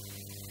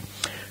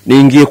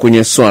 Niingie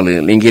kwenye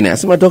swali lingine.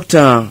 Anasema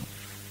Dr.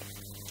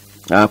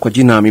 Kwa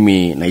jina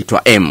mimi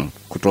naitwa M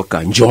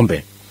kutoka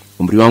Njombe.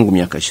 Umri wangu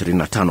miaka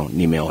 25,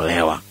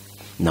 nimeolewa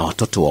na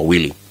watoto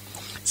 2.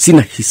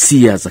 Sina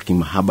hisia za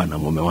kimahaba na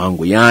mume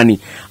wangu, yani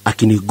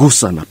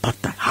akinigusa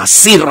napata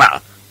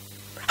hasira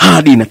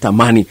hadi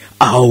natamani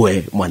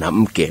awe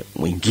mwanamke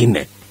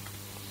mwingine.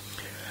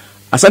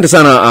 Asante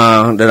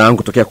sana dada yangu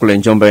kutokea kule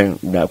Njombe,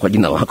 kwa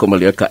jina lako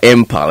mliweka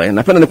M pale.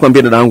 Napenda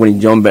nikwambie dada yangu ni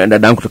Njombe,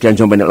 dada yangu kutokea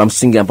Njombe, la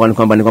msingi ambao ni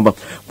kwamba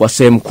kwa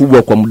sehemu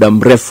kubwa kwa muda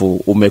mrefu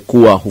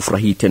umekuwa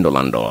hufurahii tendo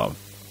la ndoa.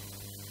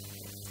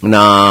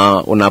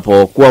 Na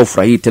unapokuwa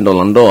hufurahii tendo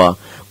la ndoa,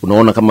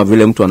 unaona kama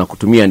vile mtu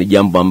anakutumia, ni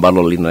jambo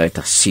ambalo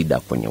linaleta shida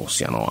kwenye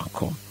uhusiano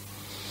wako.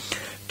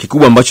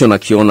 Kikubwa ambacho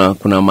nakiona,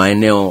 kuna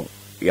maeneo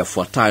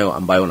yafuatayo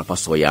ambayo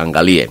unapaswa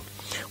yaangalie.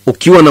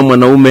 Ukiwa na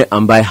mwanaume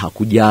ambaye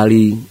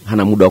hakujali,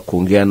 hana muda wa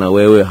kuongea na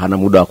wewe, hana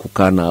muda wa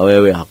kukaa na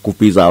wewe,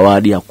 hakupi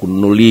zawadi,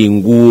 hakununulii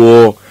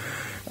nguo,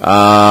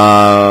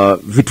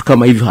 vitu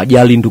kama hivyo,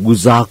 hajali ndugu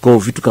zako,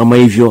 vitu kama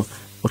hivyo,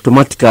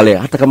 automatically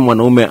hata kama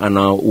mwanaume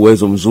ana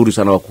uwezo mzuri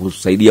sana wa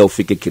kusaidia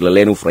ufike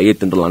kileleni, ufurahie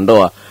tendo la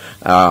ndoa,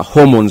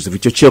 hormones,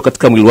 vichocheo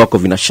katika mwili wako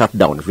vina shut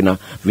down,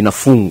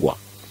 vinafungwa,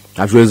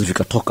 haviwezi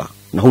vikatoka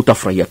na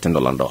hutafurahia tendo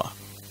la ndoa.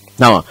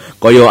 Sawa?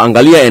 Kwa hiyo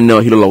angalia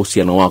eneo hilo la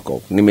uhusiano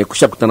wako.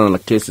 Nimekusha kutana na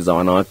kesi za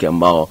wanawake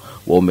ambao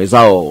waume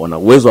zao wana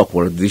uwezo wa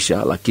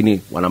kuridhisha,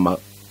 lakini wana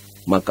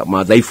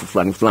madhaifu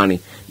fulani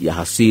ya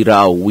hasira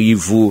au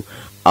wivu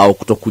au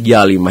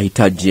kutokujali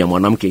mahitaji ya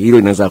mwanamke. Hilo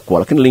inaweza kuwa,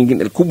 lakini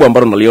lingine kubwa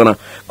ambalo naliona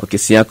kwa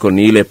kesi yako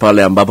ni ile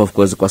pale ambapo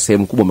kwa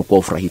sehemu kubwa umekuwa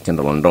ufurahi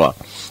tendo la ndoa.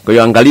 Kwa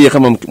hiyo angalia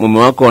kama mume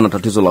wako ana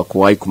tatizo la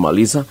kuwahi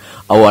kumaliza,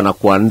 au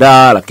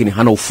anakuandaa lakini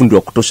hana ufundi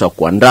wa kutosha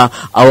kuandaa,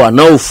 au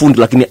anao ufundi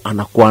lakini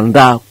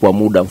anakuandaa kwa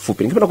muda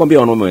mfupi. Ningependa kuambia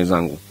wanaume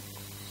wenzangu,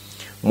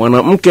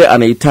 mwanamke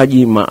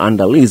anahitaji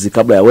maandalizi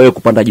kabla ya wewe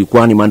kupanda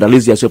jukwani,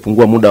 maandalizi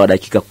yasiyopungua muda wa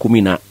dakika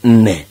 14.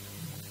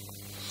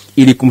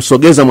 Ili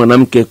kumsogeza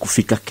mwanamke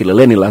kufika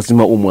kileleni,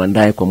 lazima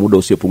umwandae kwa muda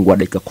usiyopungua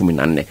dakika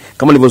 14.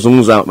 Kama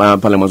nilivyozungumza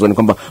pale mwanzoni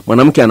kwamba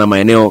mwanamke ana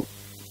maeneo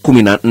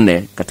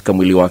 14 katika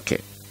mwili wake,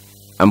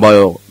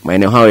 ambayo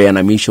maeneo hayo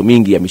yana miisho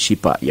mingi ya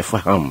mishipa ya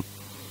fahamu.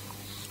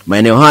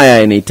 Maeneo haya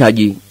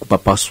yanahitaji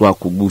kupapaswa,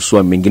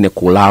 kuguswa, mengine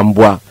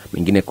kulambwa,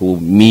 mengine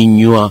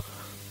kuminywa,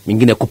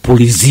 mengine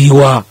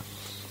kupuliziwa.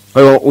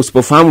 Kwa hiyo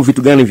usipofahamu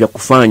vitu gani vya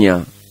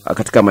kufanya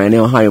katika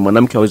maeneo hayo,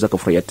 mwanamke hawezi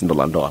kufurahia tendo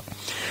la ndoa.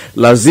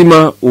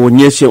 Lazima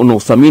uonyeshe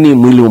unauthamini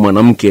mwili wa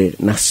mwanamke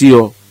na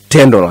sio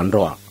tendo la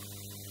ndoa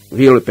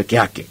hilo peke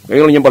yake.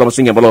 Hilo ni jambo la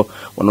msingi ambalo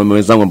wanaume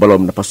wenzangu ambao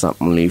mnapaswa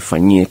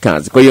mlifanyie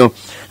kazi. Kwa hiyo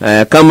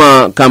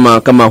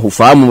kama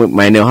hufahamu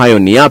maeneo hayo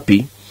ni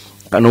yapi,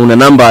 kana una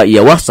namba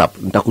ya WhatsApp,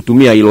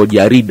 nitakutumia hilo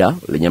jarida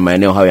lenye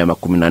maeneo hayo ya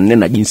 14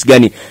 na jinsi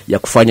gani ya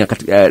kufanya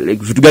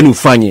vitu gani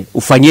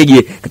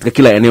ufanyeje katika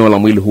kila eneo la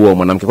mwili huo wa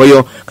mwanamke. Kwa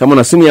hiyo kama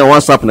una simu ya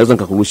WhatsApp, naweza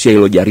nikakurushia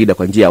hilo jarida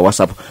kwa njia ya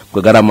WhatsApp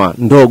kwa gharama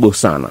ndogo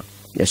sana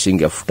ya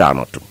shilingi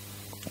 5,000 tu.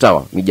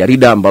 Sawa? Ni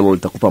jarida ambalo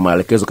litakupa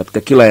maelekezo katika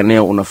kila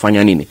eneo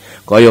unafanya nini.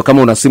 Kwa hiyo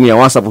kama una simu ya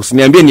WhatsApp,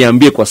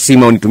 usiniambie kwa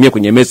simu au nitumie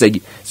kwenye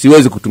message.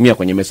 Siwezi kutumia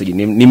kwenye message.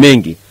 Ni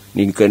mengi.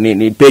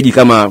 Ni page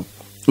kama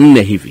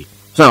 4 hivi.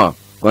 Sawa?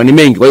 Kwa ni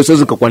mengi. Kwa hiyo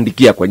siwezi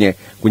kukuandikia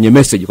kwenye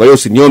message. Kwa hiyo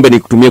usiniombe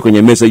nikutumie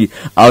kwenye message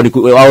au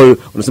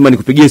unasema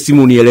nikupigie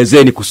simu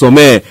nielezee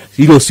nikusomee.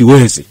 Hilo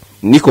siwezi.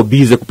 Niko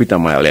busy kupita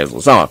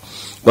maelezo. Sawa?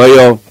 Kwa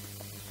hiyo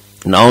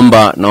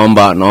naomba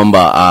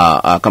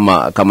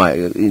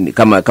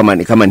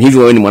kama ni hivyo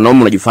wewe ni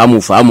mwanaume unajifahamu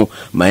ufahamu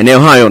maeneo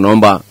hayo,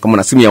 naomba kama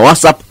na simu ya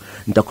WhatsApp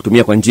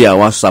nitakutumia kwa njia ya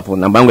WhatsApp.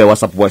 Namba yangu ya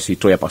WhatsApp voice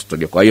itoe hapa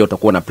studio. Kwa hiyo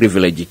utakuwa na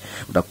privilege,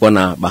 utakuwa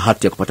na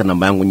bahati ya kupata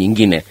namba yangu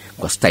nyingine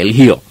kwa style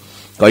hiyo.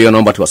 Kwa hiyo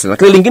naomba tuwasiliane.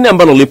 Kile lingine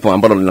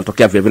ambalo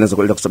linatokea vile vile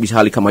inaweza kusababisha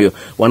hali kama hiyo.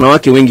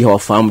 Wanawake wengi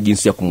hawafahamu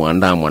jinsi ya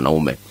kumwandaa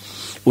mwanaume.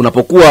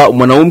 Unapokuwa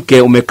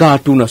mwanamke umekaa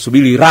tu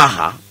unasubiri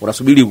raha,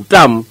 unasubiri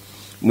utamu,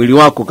 mwili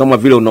wako kama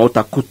vile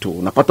unaota kutu,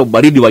 unapata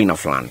ubaridi wa aina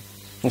fulani.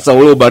 Sasa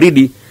ule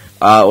ubaridi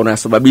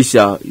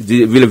unasababisha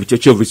vile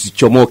vichocheo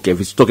visichomoke,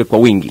 visitoke kwa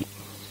wingi.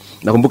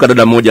 Nakumbuka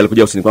dada mmoja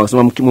alikuja usini kwangu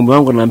akasema mume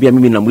wangu ananiambia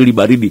mimi na mwili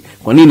baridi.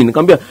 Kwa nini?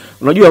 Nikamwambia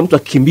unajua mtu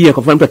akikimbia,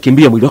 kwa mfano mtu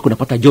akikimbia mwili wako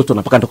unapata joto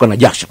na mpaka unatoka na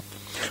jasho.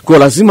 Kwa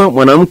lazima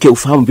mwanamke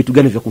ufahamu vitu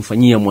gani vya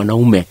kumfanyia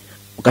mwanaume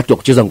wakati wa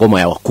kucheza ngoma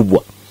ya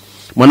wakubwa.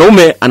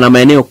 Mwanaume ana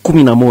maeneo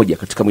 11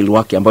 katika mwili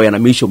wake ambayo yana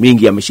miisho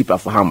mingi ya mishipa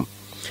fahamu.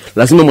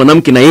 Lazima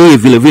mwanamke na yeye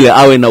vile vile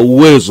awe na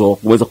uwezo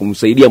kuweza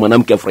kumsaidia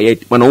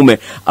mwanaume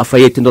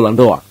afurahie tendo la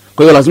ndoa.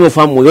 Kwa hiyo lazima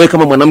ufahamu wewe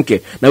kama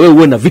mwanamke na wewe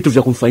uwe na vitu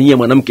vya kumfanyia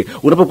mwanamke.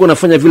 Unapokuwa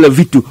unafanya vile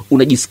vitu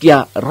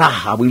unajisikia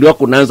raha, mwili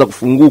wako unaanza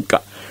kufunguka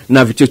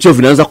na vichocheo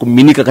vinaanza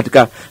kumiminika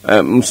katika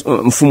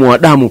mfumo wa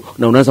damu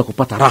na unaanza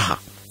kupata raha.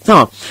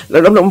 Sawa?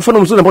 Labda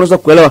mfano mzuri ambao unaweza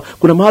kuelewa,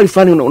 kuna mahali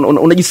fulani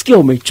unajisikia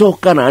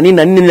umechoka na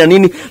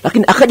nini,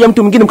 lakini akaja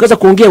mtu mwingine mkaanza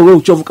kuongea, wewe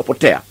uchovu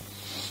kapotea.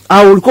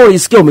 Au ulikuwa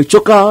unajisikia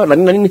umechoka na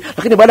nini,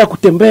 lakini baada ya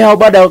kutembea au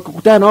baada ya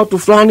kukutana na watu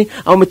fulani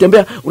au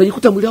umetembea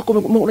unajikuta mwili wako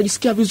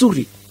unajisikia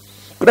vizuri.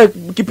 Kuna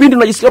kipindi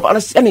unajisikia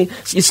yani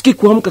sijisikii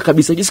kuamka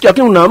kabisa, unajisikia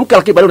lakini unaamka,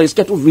 lakini baadaye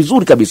unajisikia tu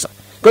vizuri kabisa.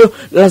 Kwa hiyo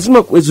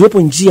lazima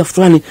ziwepo njia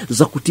fulani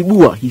za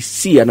kutibua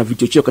hisia na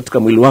vichocheo katika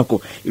mwili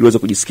wako ili uweze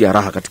kujisikia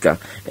raha katika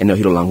eneo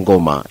hilo la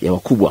ngoma ya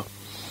wakubwa.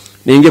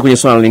 Niingie kwenye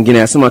swala lingine,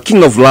 anasema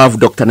King of Love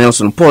Dr.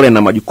 Nelson, pole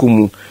na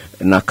majukumu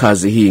na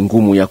kazi hii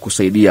ngumu ya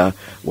kusaidia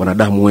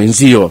wanadamu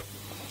wenzio.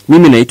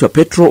 Mimi naitwa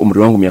Petro, umri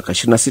wangu miaka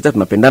 26,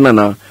 tunapendana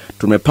na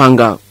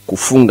tumepanga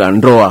kufunga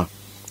ndoa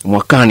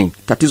mwakani.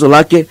 Tatizo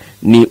lake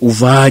ni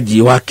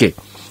uvaaji wake.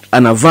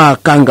 Anavaa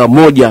kanga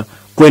moja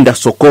kwenda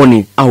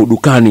sokoni au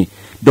dukani.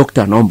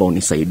 Dokta, naomba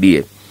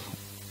unisaidie.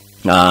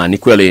 Ni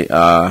kweli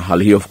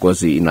hali hiyo of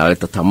course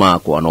inaleta tamaa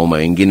kwa wanaume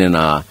wengine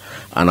na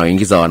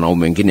anaoingiza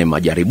wanaume wengine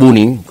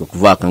majaribuni. Kwa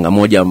kuvaa kanga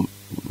moja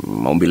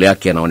maumbile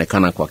yake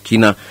yanaonekana kwa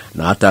kina,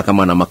 na hata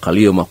kama ana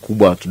makalio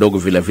makubwa kidogo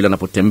vile vile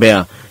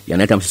anapotembea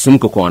yanaleta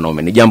msisimko kwa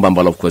wanaume. Ni jambo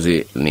ambalo of course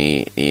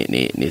ni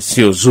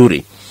sio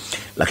zuri.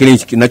 Lakini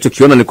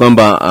ninachokiona ni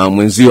kwamba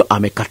mwenzio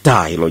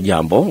amekataa hilo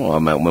jambo,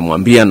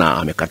 umemwambia na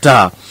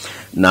amekataa,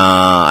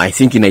 na I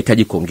think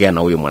inahitaji kuongea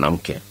na huyo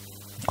mwanamke.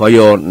 Kwa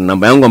hiyo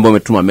namba yangu ambayo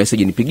umetuma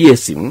message nipigie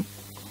simu.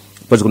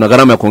 Kwa kuna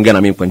gharama ya kuongea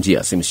na mimi kwa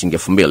njia simu shilingi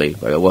 2000.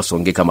 Kwa hiyo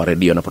usiongee kama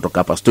radio unapotoka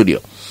hapa studio.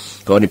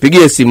 Kwa hiyo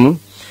nipigie simu,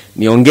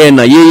 niongee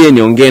na yeye,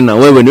 niongee na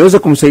wewe, niweze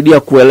kumsaidia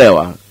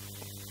kuelewa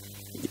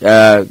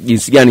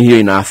jinsi gani hiyo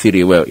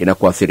inaathiri wewe,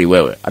 inakuathiri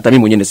wewe. Hata mimi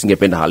mwenyewe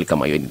nisingependa hali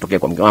kama hiyo initokee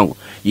kwa mke wangu.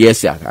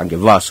 Yes,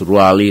 angevaa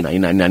suruali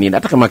na nini,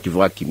 hata kama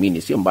akivaa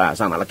kimini sio mbaya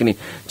sana, lakini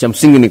cha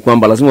msingi ni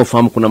kwamba lazima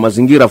ufahamu kuna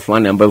mazingira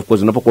fulani ambayo kwa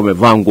unapokuwa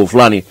umevaa nguo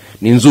fulani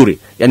ni nzuri.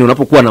 Yaani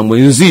unapokuwa na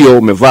mwenzio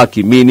umevaa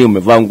kimini,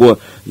 umevaa nguo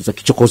za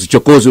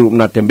kichokozi,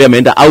 unatembea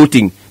umeenda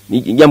outing,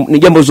 ni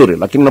jambo zuri.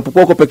 Lakini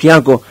unapokuwa uko peke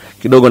yako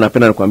kidogo,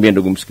 napenda nikwambie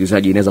ndugu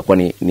msikilizaji, inaweza kuwa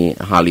ni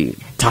hali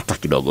tata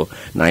kidogo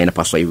na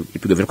inapaswa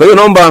ipigwe vile. Kwa hiyo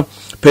naomba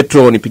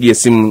Petro nipigie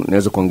simu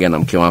niweze kuongea na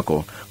mke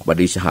wako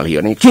kubadilisha hali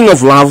hiyo. Ni King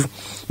of Love.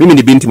 Mimi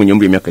ni binti mwenye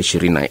umri wa miaka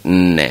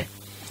 24.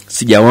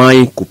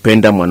 Sijawahi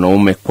kupenda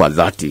mwanaume kwa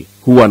dhati.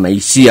 Huwa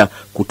naishia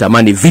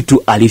kutamani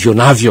vitu alivyo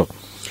navyo.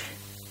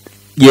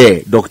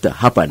 Dokta,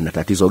 hapa nina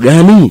tatizo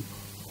gani?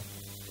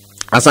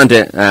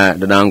 Asante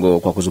dadangu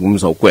kwa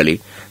kuzungumza ukweli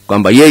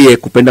kwamba yeye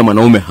kupenda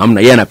mwanaume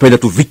hamna, yeye anapenda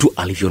tu vitu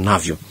alivyo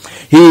navyo.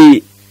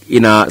 Hii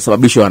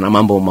inasababishwa na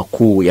mambo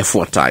makuu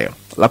yafuatayo.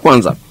 La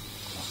kwanza,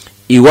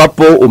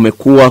 iwapo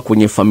umekuwa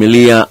kwenye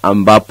familia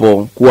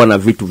ambapo kuwa na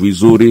vitu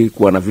vizuri,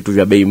 kuwa na vitu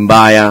vya bei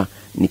mbaya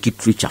ni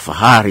kitu cha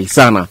fahari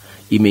sana,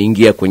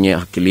 imeingia kwenye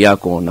akili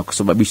yako na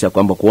kusababisha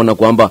kwamba kuona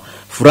kwamba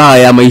furaha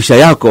ya maisha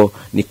yako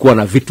ni kuwa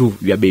na vitu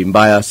vya bei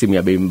mbaya, simu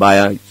ya bei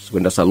mbaya,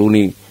 kwenda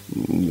saluni,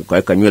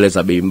 kuweka nywele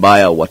za bei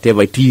mbaya,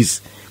 whatever it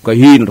is. Kwa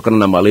hiyo hii inatokana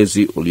na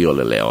malezi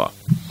uliolelewa.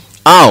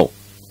 Au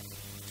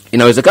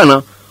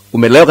inawezekana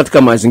umelelewa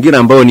katika mazingira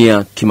ambayo ni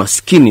ya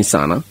kimaskini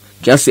sana,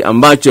 kiasi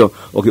ambacho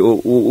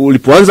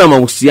ulipoanza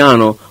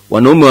mahusiano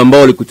wanaume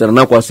ambao walikutana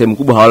nao kwa sehemu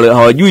kubwa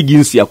hawajui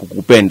jinsi ya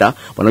kukupenda,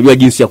 wanajua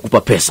jinsi ya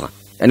kukupa pesa.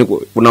 Yaani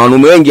kuna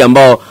wanaume wengi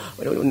ambao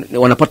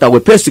wanapata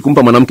wepesi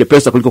kumpa mwanamke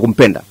pesa kuliko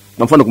kumpenda.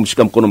 Kwa mfano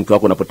kumshika mkono mke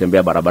wako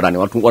unapotembea barabarani.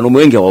 Wanaume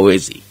wengi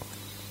hawawezi.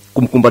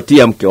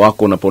 Kumkumbatia mke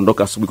wako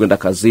unapoondoka asubuhi kwenda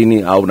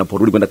kazini au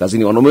unaporudi kwenda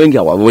kazini, wanaume wengi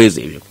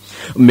hawawezi hivyo.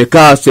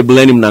 Mmekaa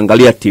sebuleni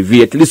mnaangalia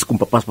TV, at least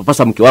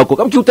kumpapasa mke wako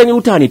kama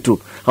utani tu,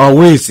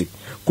 hawawezi.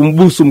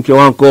 kumbusu mke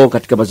wako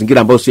katika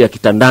mazingira ambayo sio ya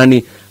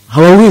kitandani,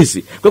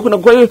 hawawezi.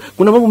 Kwa hiyo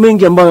kuna mambo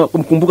mengi ambayo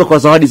kumkumbuka kwa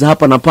zawadi za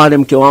hapa na pale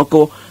mke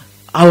wako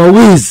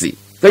hawawezi.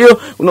 Kwa hiyo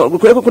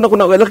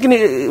lakini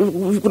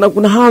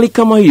kuna hali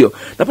kama hiyo.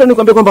 Napenda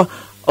nikwambie kwamba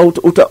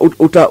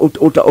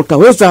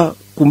utaweza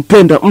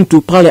kumpenda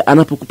mtu pale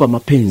anapokupa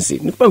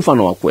mapenzi. Nikupe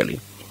mfano wa kweli.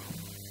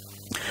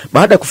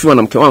 Baada ya kufiwa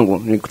na mke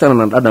wangu, nilikutana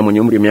na dada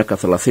mwenye umri wa miaka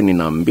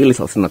 32,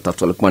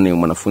 33, alikuwa ni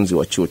mwanafunzi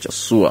wa chuo cha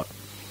SUA.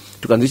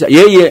 Tukaanzisha,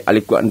 yeye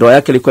alikuwa ndoa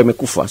yake ilikuwa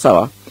imekufa,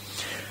 sawa?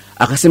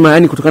 Akasema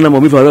yani kutokana na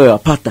maumivu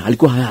aliyopata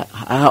alikuwa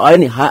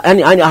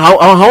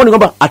haoni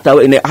kwamba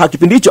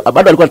kipindi hicho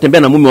bado alikuwa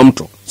anatembea na mume wa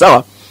mtu,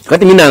 sawa?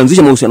 Wakati mimi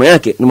naanzisha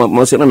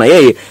mahusiano na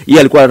yeye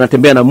alikuwa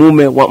anatembea na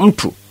mume wa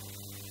mtu,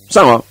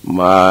 sawa?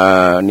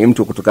 Ni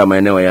mtu kutoka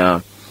maeneo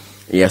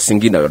ya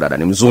Singida. Yule dada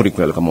ni mzuri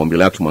kweli, kama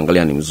umbile lake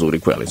muangalia ni mzuri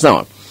kweli,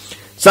 sawa?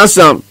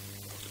 Sasa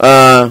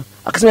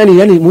akasema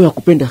yani moyo wa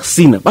kupenda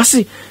sina.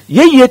 Basi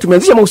yeye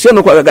tumeanzisha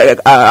mahusiano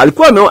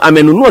alikuwa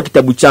amenunua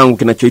kitabu changu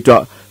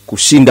kinachoitwa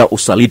Kushinda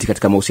Usaliti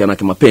katika Mahusiano ya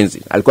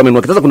Kimapenzi. Alikuwa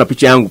amenunua. Sasa kuna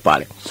picha yangu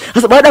pale.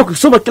 Sasa baada ya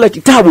kusoma kila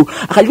kitabu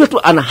akajua tu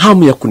ana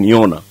hamu ya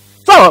kuniona,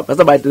 sawa?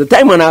 Sasa by the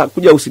time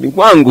anakuja usini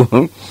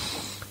kwangu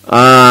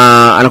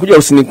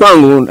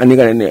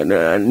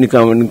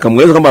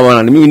nikamweleza kwamba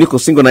bwana mimi niko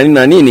single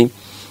na nini.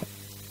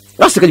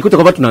 Basi kajikuta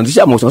kwamba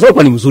tunaanzisha mahusiano. Sababu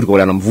kwa ni mzuri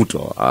kwa ana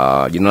mvuto.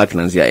 Jina lake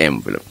linaanzia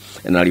M vile.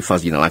 Na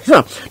alifasi jina lake.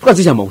 Sasa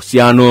tukaanzisha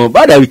mahusiano.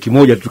 Baada ya wiki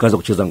moja tukaanza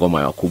kucheza ngoma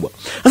ya wakubwa.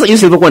 Sasa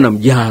jinsi nilivyokuwa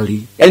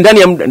namjali,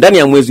 yani ndani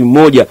ya mwezi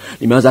mmoja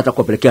nimeanza hata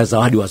kuwapelekea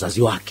zawadi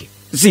wazazi wake.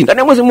 Ndani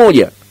ya mwezi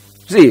mmoja.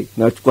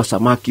 Nachukua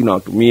samaki na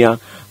watumia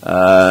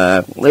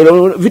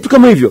vitu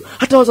kama hivyo.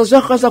 Hata wazazi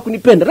wake wakaanza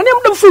kunipenda. Ndani ya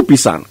muda mfupi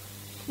sana.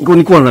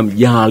 Nilikuwa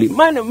namjali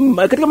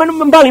katika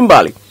maeneo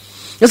mbalimbali.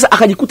 Sasa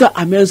akajikuta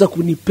ameanza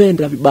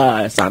kunipenda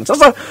vibaya sana.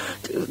 Sasa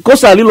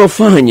kosa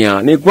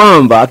alilofanya ni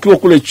kwamba akiwa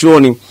kule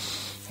chuoni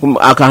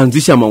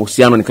akaanzisha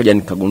mahusiano, nikaja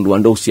nikagundua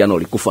ndio uhusiano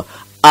ulikufa.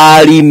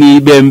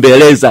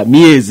 Alinibembeleza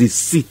miezi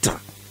 6.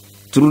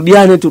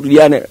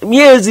 Turudiane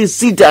miezi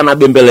 6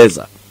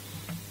 anabembeleza.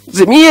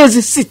 Miezi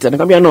 6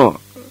 nikamwambia no.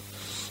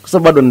 Kwa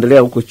sababu bado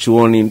naendelea huko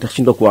chuoni,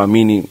 nitashindwa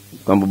kuamini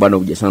kwamba bado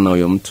hujasana na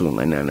huyo mtu.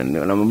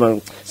 Na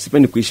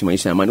sipendi kuishi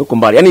maisha ya amani huko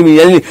mbali.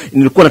 Yani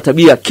nilikuwa na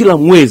tabia kila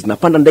mwezi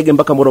napanda ndege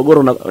mpaka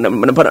Morogoro,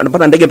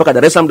 napanda ndege mpaka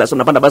Dar es Salaam,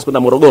 napanda basi kwenda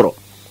Morogoro.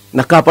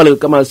 Nakaa pale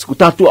kama siku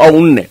 3 au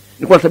 4.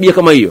 Nilikuwa na tabia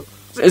kama hiyo.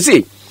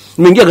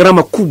 Nimeingia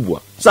gharama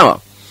kubwa, sawa?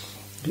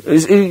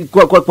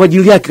 Kwa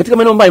ajili yake katika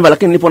maeneo mbaya,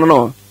 lakini nilipona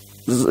no.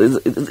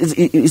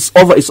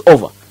 It's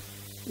over.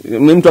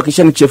 Mtu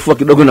akishanichefua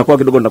kidogo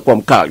na kwa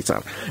mkali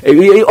sana. Kwa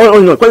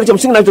hiyo cha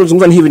msingi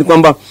ninachozungumza ni hivi, ni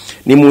kwamba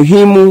ni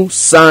muhimu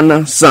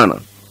sana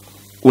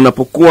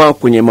unapokuwa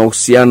kwenye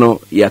mahusiano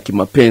ya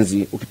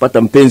kimapenzi,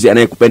 ukipata mpenzi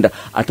anayekupenda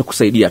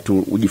atakusaidia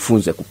tu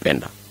ujifunze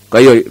kupenda. Kwa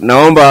hiyo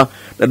naomba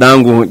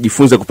dadangu,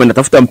 jifunze kupenda.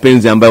 Tafuta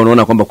mpenzi ambaye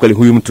unaona kwamba kweli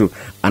huyu mtu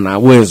ana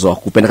uwezo wa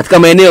kupenda katika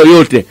maeneo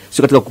yote,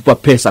 sio katika kukupa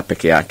pesa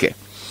peke yake.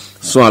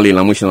 Swali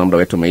la mwisho na muda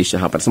wetu umeisha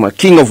hapa. Nasema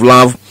King of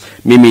Love,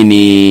 mimi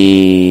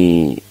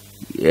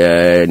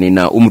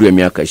nina umri wa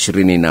miaka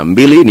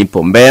 22,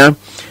 nipo Mbeya.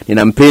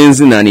 Nina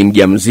mpenzi na ni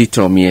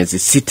mjamzito miezi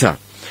 6.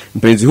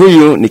 Mpenzi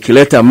huyu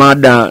nikileta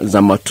mada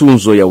za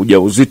matunzo ya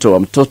ujauzito wa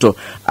mtoto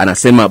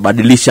anasema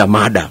badilisha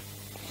mada.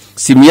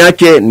 Simu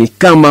yake ni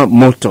kama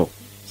moto,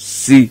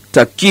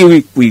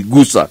 sitakiwi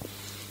kuigusa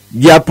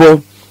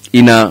japo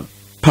ina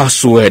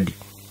password.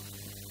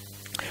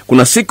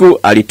 Kuna siku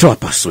alitoa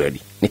password,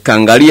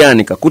 nikaangalia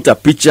nikakuta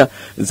picha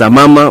za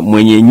mama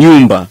mwenye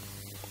nyumba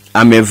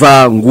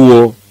amevaa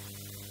nguo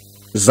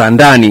za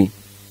ndani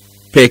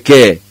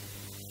pekee.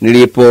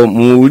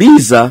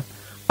 Nilipomuuliza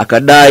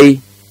akadai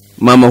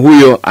mama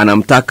huyo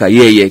anamtaka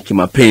yeye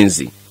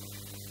kimapenzi.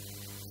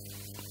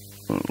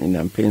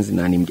 Nina mpenzi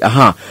na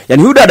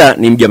yani huyu dada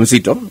ni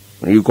mjamzito,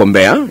 yuko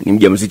Mbeya, ni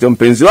mjamzito.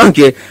 Mpenzi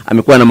wake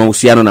amekuwa na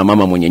mahusiano na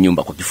mama mwenye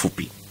nyumba. Kwa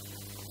kifupi,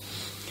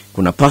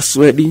 kuna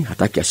password,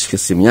 hataki ashike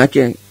simu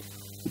yake.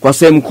 Kwa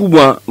sehemu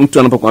kubwa mtu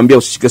anapokuambia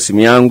usishike simu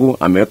yangu,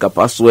 ameweka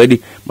password,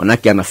 maana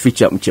yake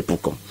anaficha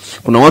mchepuko.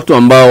 Kuna watu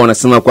ambao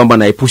wanasema kwamba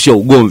naepusha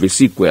ugomvi.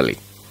 Si kweli.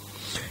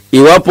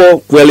 Iwapo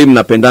kweli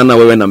mnapendana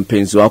wewe na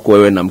mpenzi wako,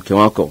 wewe na mke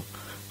wako,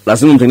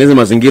 lazima mtengeneze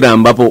mazingira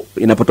ambapo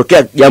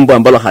inapotokea jambo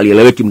ambalo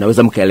halieleweki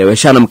mnaweza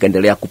mkaeleweshana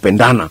mkaendelea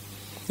kupendana.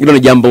 Hilo ni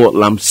jambo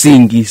la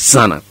msingi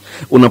sana.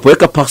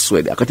 Unapoweka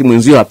password wakati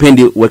mwenzio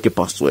hapendi uweke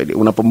password.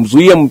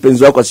 Unapomzuia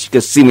mpenzi wako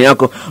asishike simu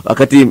yako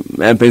wakati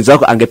mpenzi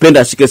wako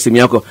angependa ashike simu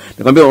yako,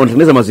 nakwambia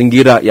unatengeneza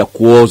mazingira ya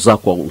kuoza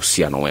kwa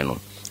uhusiano wenu.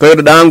 Kwa hiyo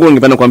dadangu,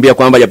 ningependa kuambia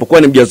kwamba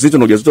japokuwa ni mjamzito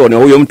na ujauzito wa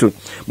huyo mtu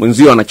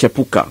mwenzio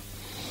anachepuka.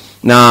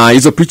 Na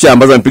hizo picha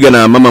ambazo amepiga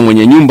na mama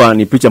mwenye nyumba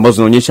ni picha ambazo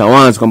zinaonyesha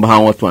wazi kwamba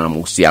hao watu wana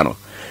mahusiano.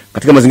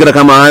 Katika mazingira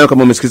kama hayo,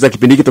 kama umesikiliza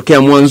kipindi hiki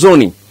tokea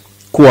mwanzoni,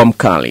 kuwa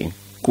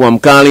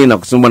mkali na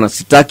kusema na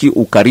sitaki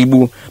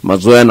ukaribu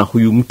mazoea na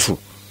huyu mtu.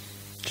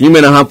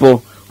 Kinyume na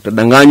hapo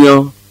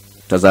utadanganywa,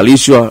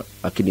 utazalishwa,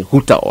 lakini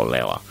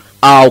hutaolewa.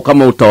 Au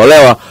kama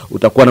utaolewa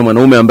utakuwa na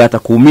mwanaume ambaye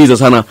atakuumiza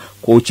sana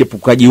kwa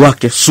uchepukaji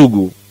wake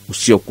sugu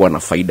usiokuwa na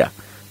faida.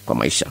 kwa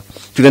maisha.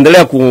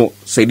 Tunaendelea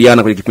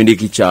kusaidiana kwenye kipindi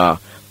hiki cha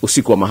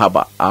usiku wa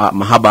mahaba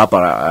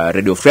hapa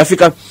Radio Free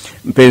Africa.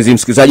 Mpenzi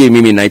msikilizaji,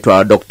 mimi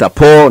naitwa Dr.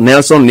 Paul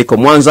Nelson, niko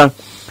Mwanza,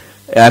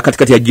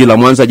 katikati ya jiji la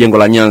Mwanza, jengo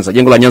la Nyanza.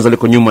 Jengo la Nyanza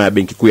liko nyuma ya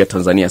Benki Kuu ya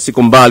Tanzania.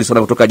 Siko mbali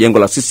sana kutoka jengo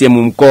la CCM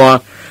mkoa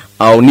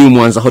au New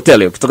Mwanza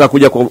Hotel. Ukitaka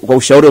kuja kwa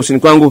ushauri ofisini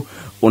kwangu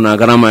una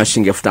gharama ya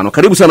shilingi 5,000.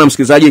 Karibu sana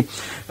msikilizaji.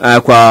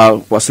 Kwa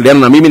kuwasiliana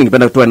na mimi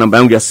ningependa kutoa namba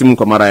yangu ya simu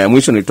kwa mara ya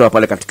mwisho, nilitoa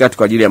pale katikati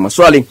kwa ajili ya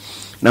maswali.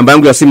 Namba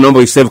yangu ya simu naomba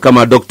uisave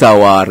kama Dr.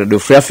 wa Radio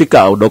Free Africa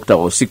au Dr.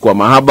 wa usiku wa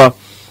mahaba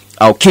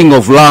au King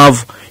of Love.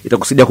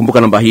 Itakusaidia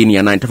kumbuka namba hii ni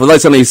ya 9. Tafadhali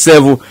sana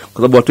isave kwa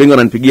sababu watu wengi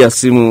wananipigia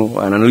simu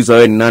wananiuliza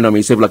wewe ni nani,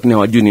 wameisave lakini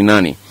hawajui ni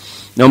nani.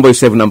 Naomba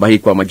isave namba hii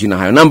kwa majina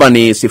hayo. Namba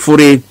ni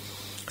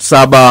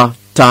 0754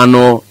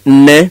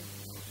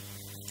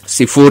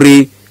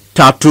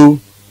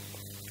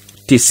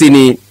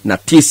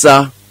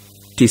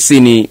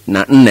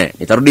 039994.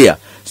 Nitarudia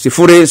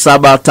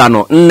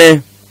 0754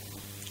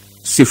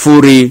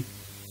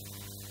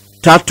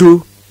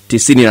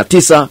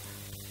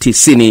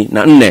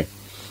 039994.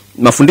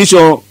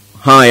 Mafundisho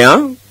haya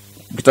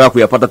ukitaka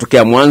kuyapata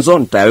tokea mwanzo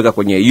nitayaweka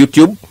kwenye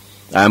YouTube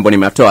ambapo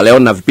nimetoa leo,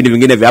 na vipindi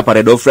vingine vya hapa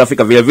Radio Free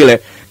Africa vile vile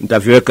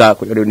nitaviweka.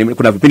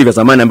 Kuna vipindi vya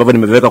zamani ambavyo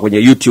nimeviweka kwenye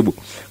YouTube.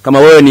 Kama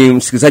wewe ni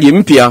msikilizaji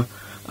mpya,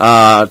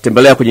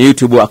 tembelea kwenye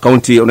YouTube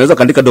account. Unaweza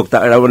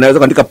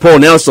kuandika Paul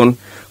Nelson,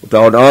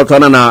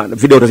 utaona na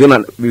video,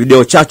 utaziona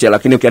video chache,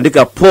 lakini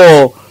ukiandika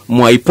Paul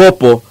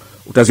Mwaipopo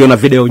utaziona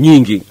video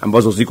nyingi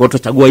ambazo ziko,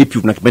 utachagua ipi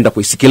unakipenda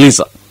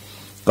kuisikiliza.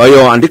 Kwa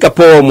hiyo andika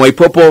Paul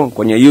Mwaipopo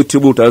kwenye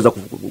YouTube, utaweza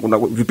kuna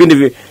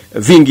vipindi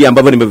vingi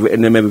ambavyo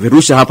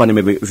nimevirusha hapa,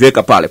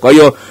 nimeviweka pale. Kwa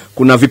hiyo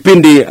kuna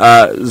vipindi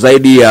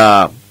zaidi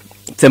ya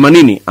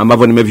 80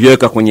 ambavyo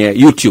nimeviweka kwenye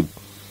YouTube.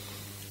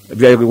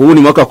 Huu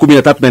ni mwaka wa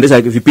 13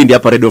 naendesha vipindi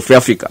hapa Radio Free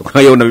Africa.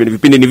 Kwa hiyo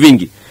vipindi ni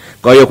vingi.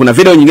 Kwa hiyo kuna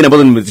video nyingine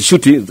ambazo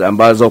nimezishuti,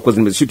 ambazo kwa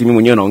nimezishuti mimi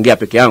mwenyewe naongea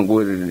peke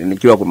yangu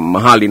nikiwa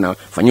mahali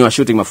nafanywa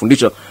shooting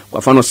mafundisho. Kwa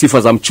mfano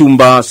sifa za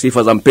mchumba,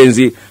 sifa za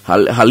mpenzi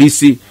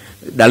halisi,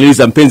 dalili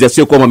za mpenzi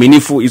asiyokuwa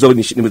mwaminifu, hizo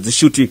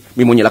nimezishuti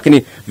mimi mwenyewe.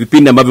 Lakini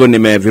vipindi ambavyo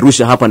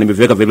nimevirusha hapa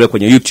nimeviweka vile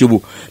kwenye YouTube.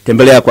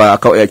 Tembelea kwa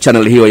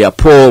channel hiyo ya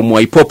Paul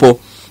Mwaipopo,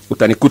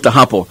 utanikuta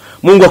hapo.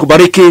 Mungu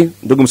akubariki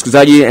ndugu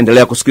msikilizaji,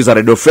 endelea kusikiliza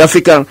Radio Free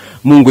Africa.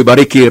 Mungu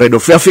ibariki Radio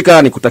Free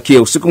Africa, nikutakie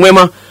usiku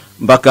mwema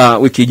mpaka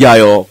wiki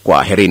ijayo.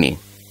 Kwa herini.